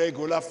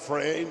 regular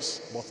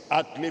friends, but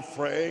earthly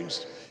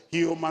friends,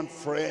 human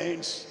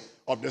friends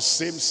of the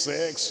same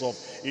sex, of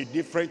a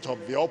different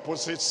of the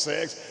opposite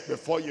sex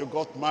before you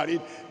got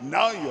married.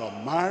 Now you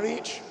are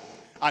married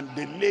and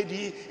the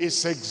lady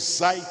is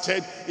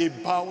excited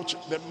about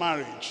the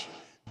marriage.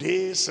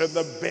 This is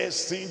the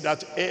best thing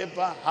that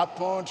ever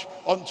happened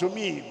unto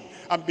me.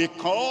 And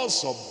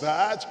because of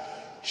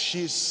that,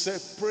 she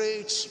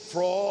separates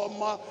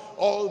from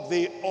all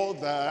the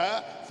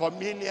other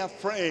familiar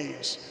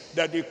friends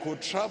that they could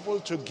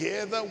travel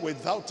together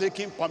without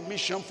taking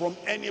permission from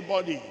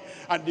anybody.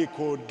 And they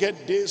could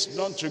get this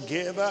done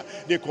together,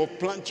 they could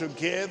plan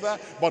together,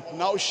 but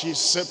now she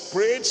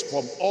separates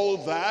from all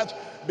that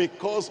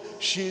because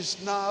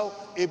she's now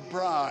a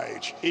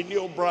bride, a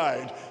new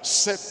bride,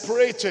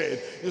 separated.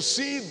 You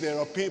see, there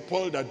are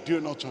people that do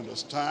not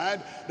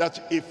understand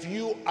that if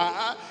you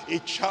are a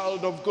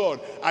child of God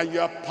and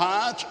you are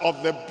part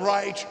of the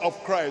bride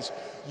of Christ,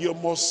 you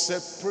must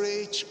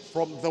separate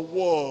from the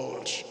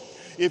world.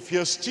 If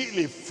you're still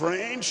a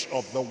friend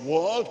of the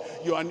world,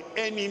 you're an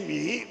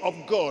enemy of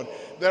God.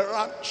 The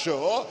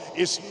rapture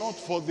is not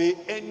for the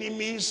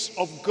enemies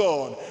of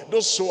God,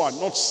 those who are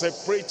not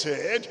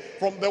separated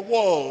from the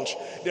world.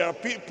 There are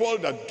people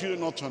that do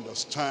not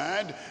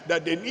understand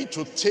that they need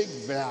to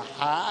take their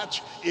heart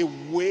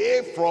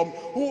away from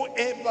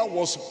whoever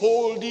was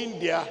holding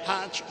their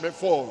heart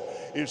before.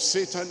 If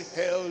Satan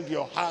held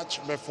your heart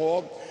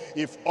before,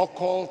 if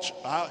occult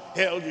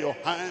held your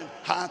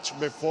heart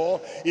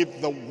before,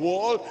 if the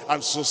world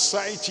and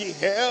society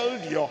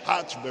held your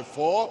heart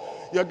before,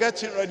 you're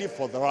getting ready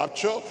for the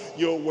rapture.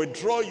 You'll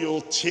withdraw, you'll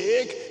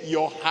take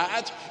your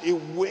heart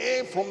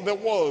away from the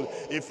world.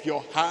 If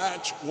your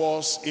heart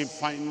was in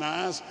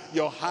finance,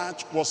 your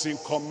heart was in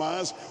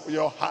commerce,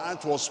 your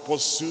heart was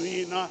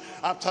pursuing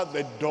after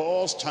the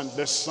dust and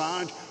the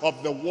sand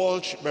of the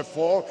world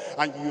before,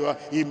 and you are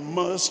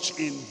immersed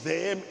in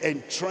them,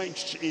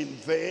 entrenched in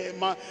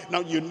them,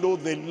 now you know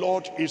the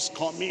Lord is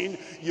coming,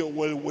 you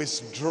will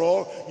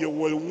withdraw, you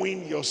will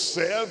wean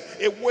yourself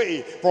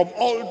away from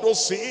all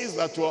those things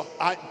that will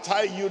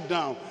tie you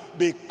down,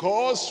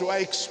 because you are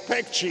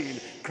expecting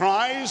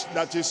Christ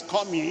that is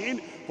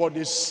coming for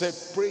the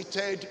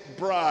separated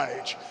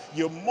bride.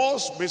 You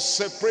must be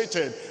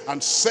separated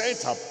and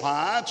set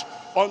apart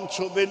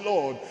unto the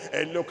Lord.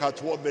 And look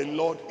at what the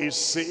Lord is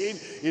saying,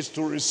 is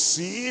to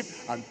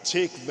receive and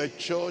take the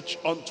church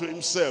unto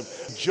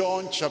himself.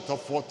 John chapter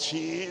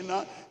 14,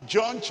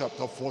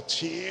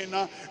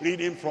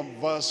 reading from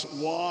verse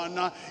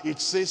 1,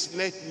 it says,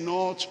 "Let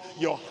not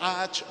your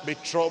heart be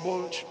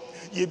troubled.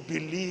 Ye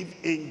believe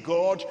in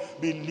God,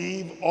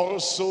 believe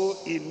also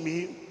in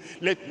me.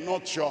 Let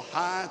not your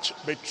heart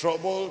be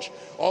troubled."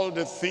 All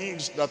the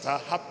things that are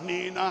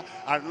happening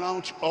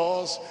around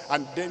us,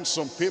 and then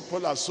some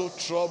people are so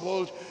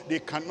troubled, they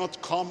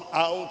cannot come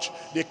out,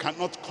 they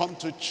cannot come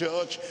to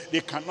church,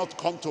 they cannot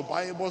come to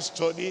Bible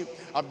study.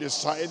 I've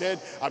decided,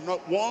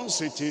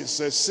 once it is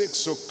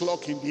 6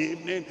 o'clock in the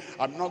evening,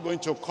 I'm not going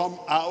to come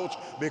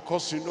out,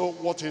 because you know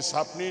what is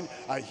happening.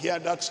 I hear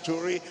that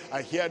story,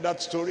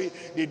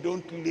 They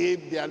don't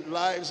live their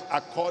lives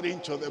according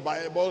to the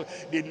Bible.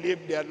 They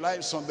live their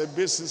lives on the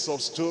basis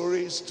of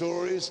story.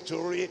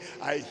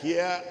 I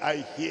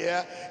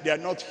hear. They are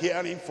not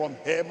hearing from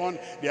heaven.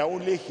 They are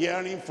only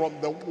hearing from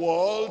the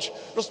world.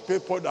 Those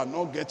people that are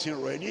not getting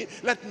ready,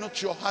 let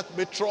not your heart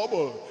be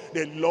troubled.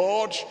 The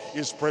Lord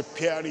is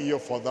preparing you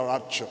for the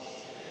rapture.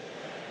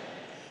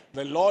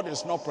 The Lord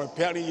is not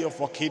preparing you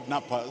for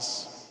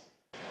kidnappers.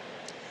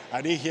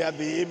 I didn't hear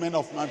the amen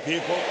of my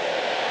people.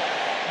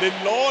 The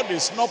Lord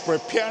is not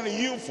preparing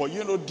you for,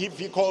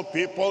 difficult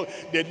people.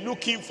 They're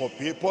looking for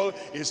people.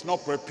 It's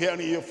not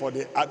preparing you for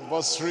the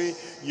adversary.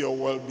 You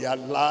will be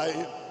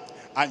alive,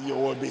 and you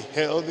will be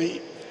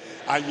healthy,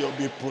 and you'll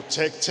be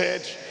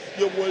protected.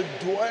 You will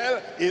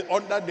dwell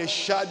under the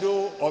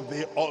shadow of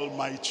the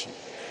Almighty.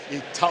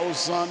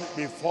 1,000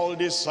 befall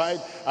this side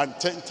and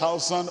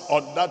 10,000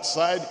 on that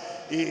side.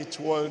 It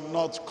will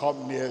not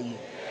come near you.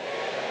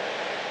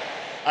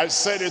 I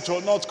said it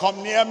will not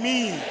come near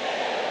me.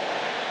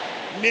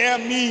 Near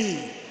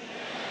me.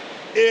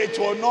 It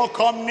will not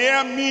come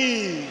near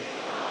me.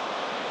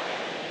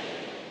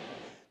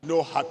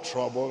 No heart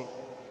trouble,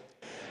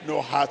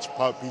 no heart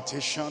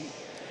palpitation.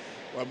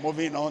 We're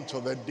moving on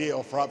to the day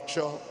of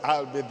rapture.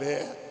 I'll be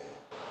there.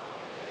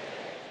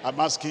 I'm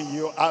asking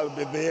you, I'll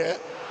be there.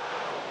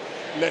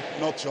 Let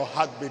not your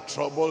heart be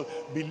troubled.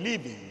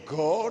 Believe in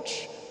God,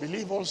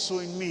 believe also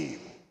in me.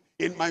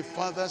 In my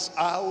Father's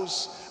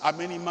house are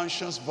many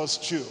mansions, verse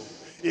 2.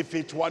 If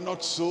it were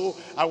not so,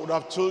 I would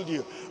have told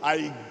you,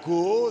 I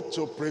go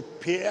to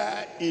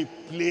prepare a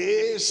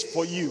place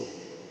for you.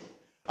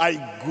 I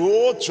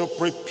go to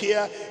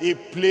prepare a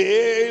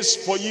place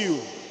for you.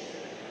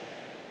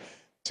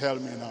 Tell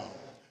me now,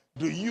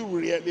 Do you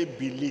really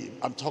believe?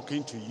 I'm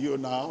talking to you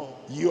now,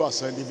 you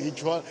as an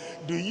individual.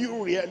 Do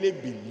you really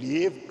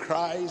believe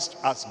Christ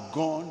has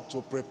gone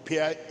to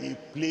prepare a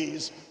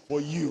place for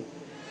you?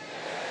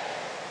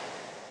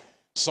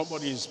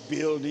 Somebody is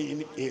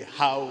building a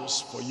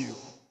house for you.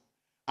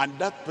 And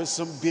that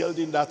person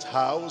building that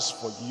house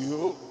for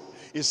you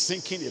is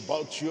thinking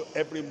about you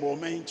every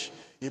moment.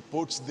 He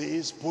puts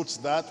this, puts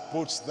that,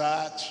 puts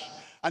that.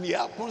 And he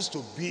happens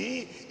to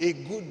be a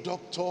good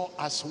doctor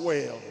as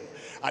well.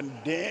 And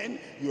then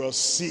you're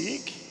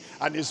sick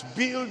and he's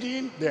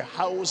building the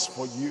house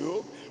for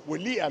you. Will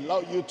he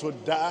allow you to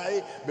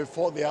die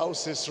before the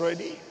house is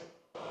ready?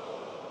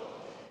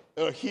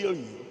 He'll heal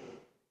you.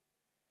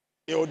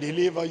 He'll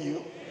deliver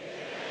you.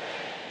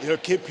 He'll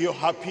keep you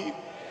happy.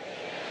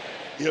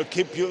 He'll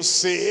keep you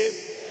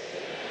safe.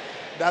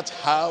 That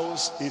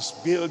house is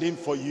building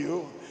for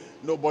you.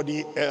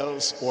 Nobody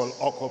else will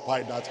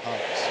occupy that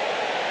house.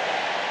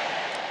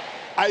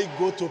 I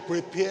go to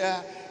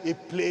prepare a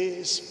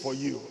place for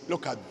you.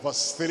 Look at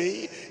verse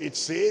 3. It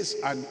says,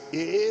 and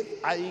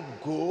if I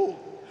go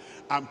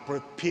and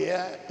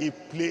prepare a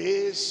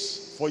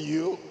place for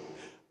you,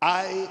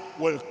 I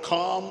will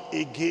come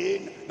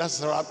again. That's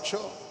the rapture.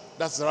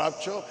 That's the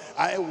rapture.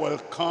 I will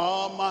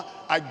come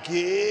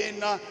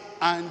again.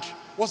 And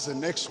what's the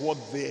next word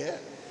there?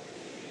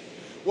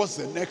 What's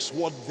the next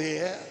word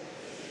there?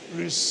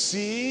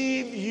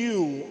 Receive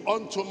you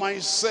unto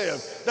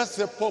myself. That's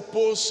the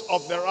purpose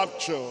of the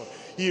rapture.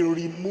 He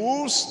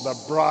removes the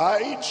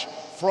bride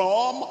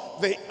from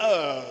the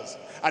earth,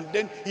 and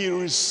then he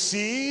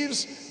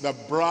receives the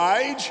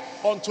bride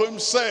unto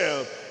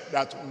himself.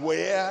 That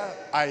where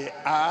I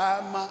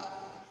am,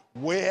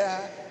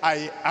 where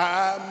I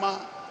am,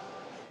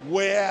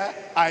 where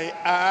I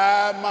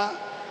am,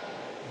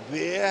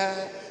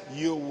 there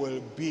you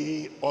will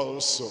be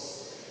also.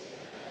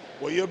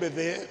 Will you be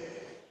there?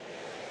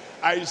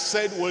 I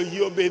said, will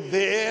you be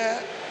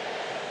there?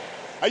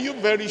 Are you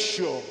very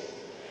sure?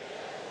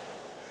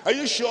 Are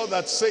you sure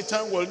that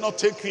Satan will not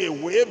take you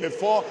away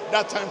before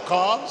that time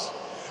comes?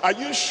 Are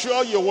you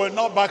sure you will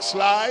not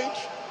backslide?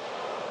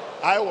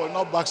 I will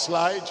not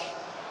backslide.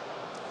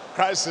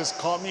 Christ is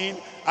coming.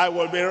 I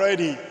will be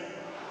ready.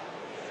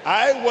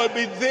 I will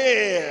be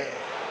there.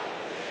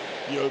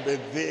 You'll be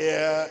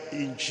there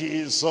in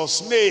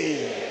Jesus'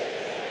 name.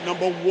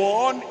 Number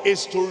one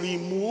is to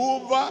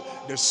remove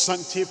the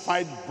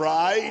sanctified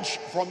bride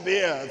from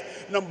the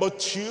earth. Number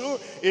two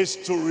is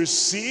to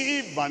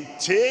receive and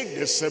take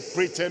the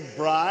separated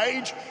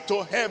bride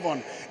to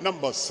heaven.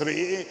 Number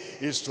three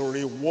is to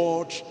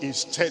reward his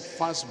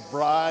steadfast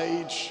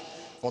bride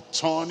for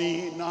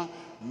turning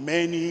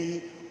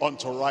many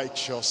unto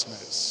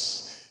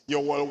righteousness. You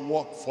will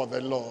walk for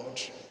the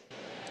Lord.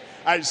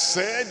 I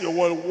said you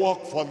will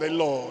walk for the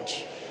Lord.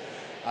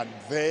 And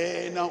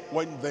then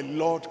when the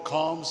Lord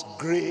comes,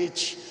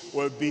 great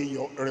will be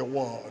your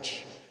reward.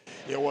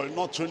 He will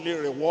not only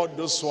reward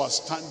those who are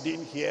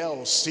standing here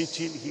or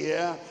sitting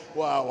here,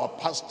 who are our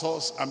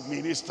pastors and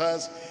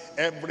ministers,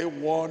 every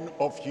one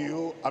of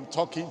you. I'm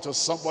talking to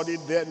somebody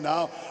there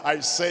now. I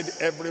said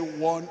every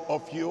one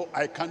of you.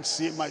 I can't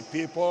see my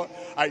people.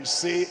 I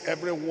say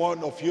every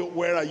one of you.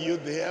 Where are you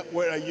there?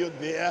 Where are you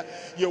there?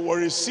 You will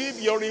receive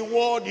your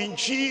reward in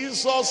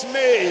Jesus'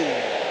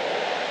 name.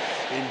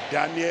 In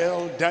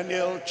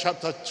Daniel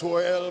chapter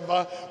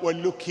 12, we're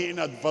looking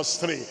at verse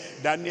 3.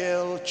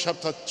 Daniel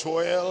chapter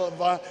 12,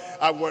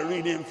 we're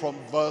reading from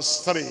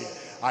verse 3.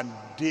 And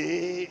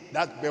they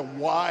that be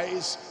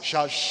wise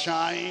shall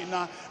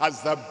shine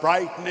as the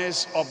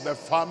brightness of the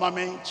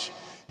firmament.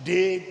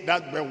 They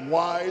that be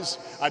wise,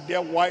 are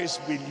there wise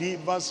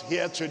believers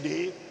here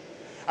today?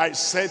 I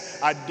said,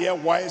 are there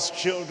wise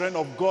children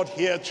of God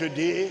here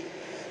today?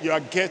 You are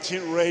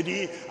getting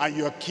ready and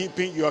you are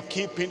keeping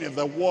in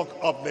the work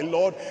of the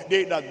Lord.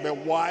 They that be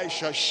wise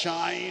shall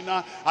shine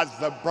as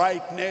the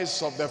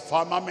brightness of the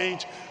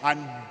firmament, and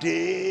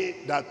they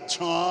that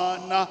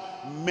turn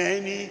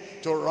many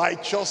to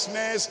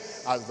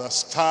righteousness as the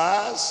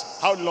stars.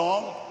 How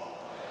long?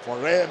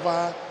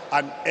 Forever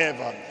and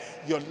ever.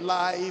 Your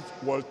life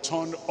will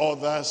turn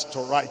others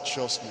to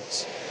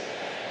righteousness.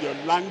 Your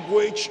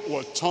language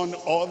will turn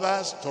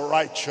others to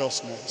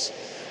righteousness.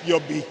 Your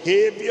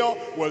behavior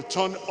will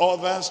turn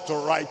others to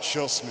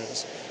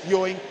righteousness.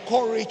 Your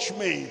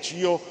encouragement,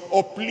 your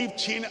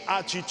uplifting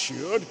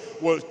attitude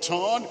will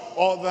turn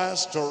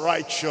others to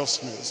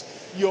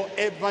righteousness. Your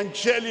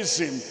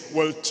evangelism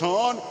will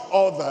turn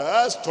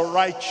others to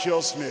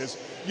righteousness.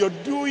 You're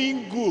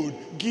doing good,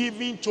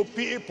 giving to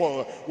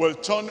people will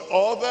turn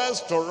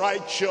others to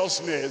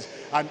righteousness.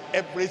 And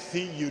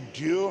everything you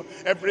do,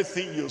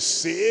 everything you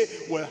say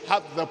will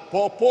have the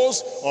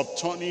purpose of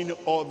turning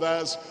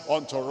others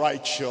unto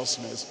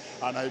righteousness.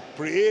 And I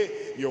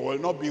pray you will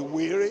not be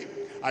weary.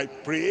 I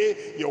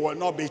pray you will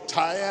not be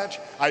tired.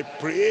 I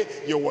pray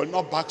you will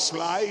not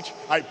backslide.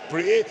 I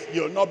pray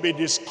you'll not be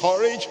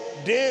discouraged.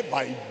 Day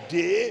by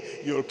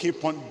day, you'll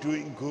keep on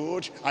doing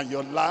good, and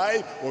your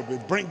life will be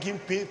bringing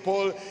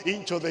people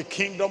into the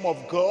kingdom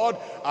of God,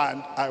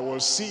 and I will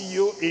see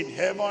you in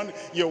heaven.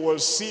 You will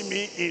see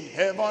me in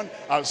heaven.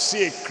 I'll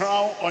see a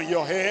crown on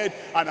your head,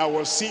 and I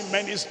will see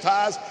many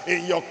stars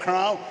in your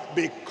crown,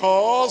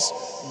 because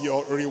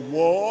your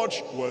reward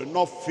will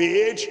not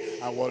fade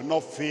and will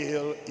not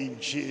fail in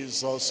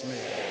Jesus'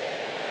 name.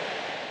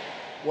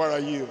 Where are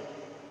you?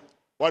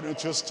 Why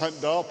don't you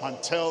stand up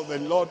and tell the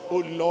Lord, oh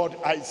Lord,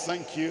 I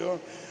thank you.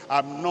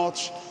 I'm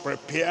not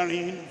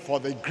preparing for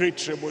the great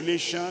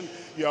tribulation.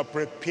 You are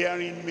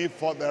preparing me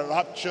for the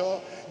rapture.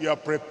 You are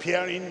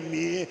preparing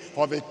me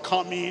for the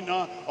coming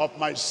of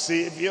my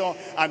Savior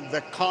and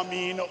the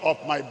coming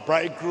of my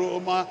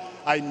bridegroom.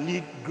 I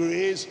need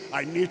grace.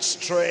 I need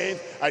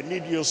strength. I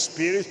need your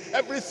spirit.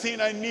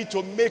 Everything I need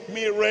to make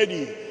me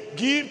ready,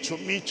 give to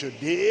me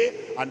today.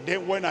 And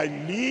then when I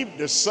leave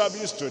the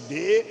service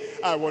today,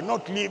 I will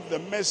not leave the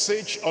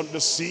message on the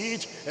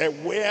seat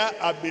where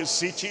I've been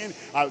sitting.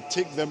 I'll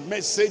take the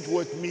message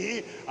with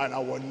me, and I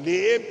will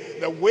live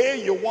the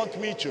way you want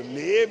me to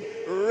live,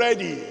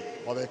 ready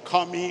for the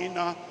coming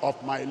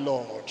of my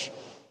Lord.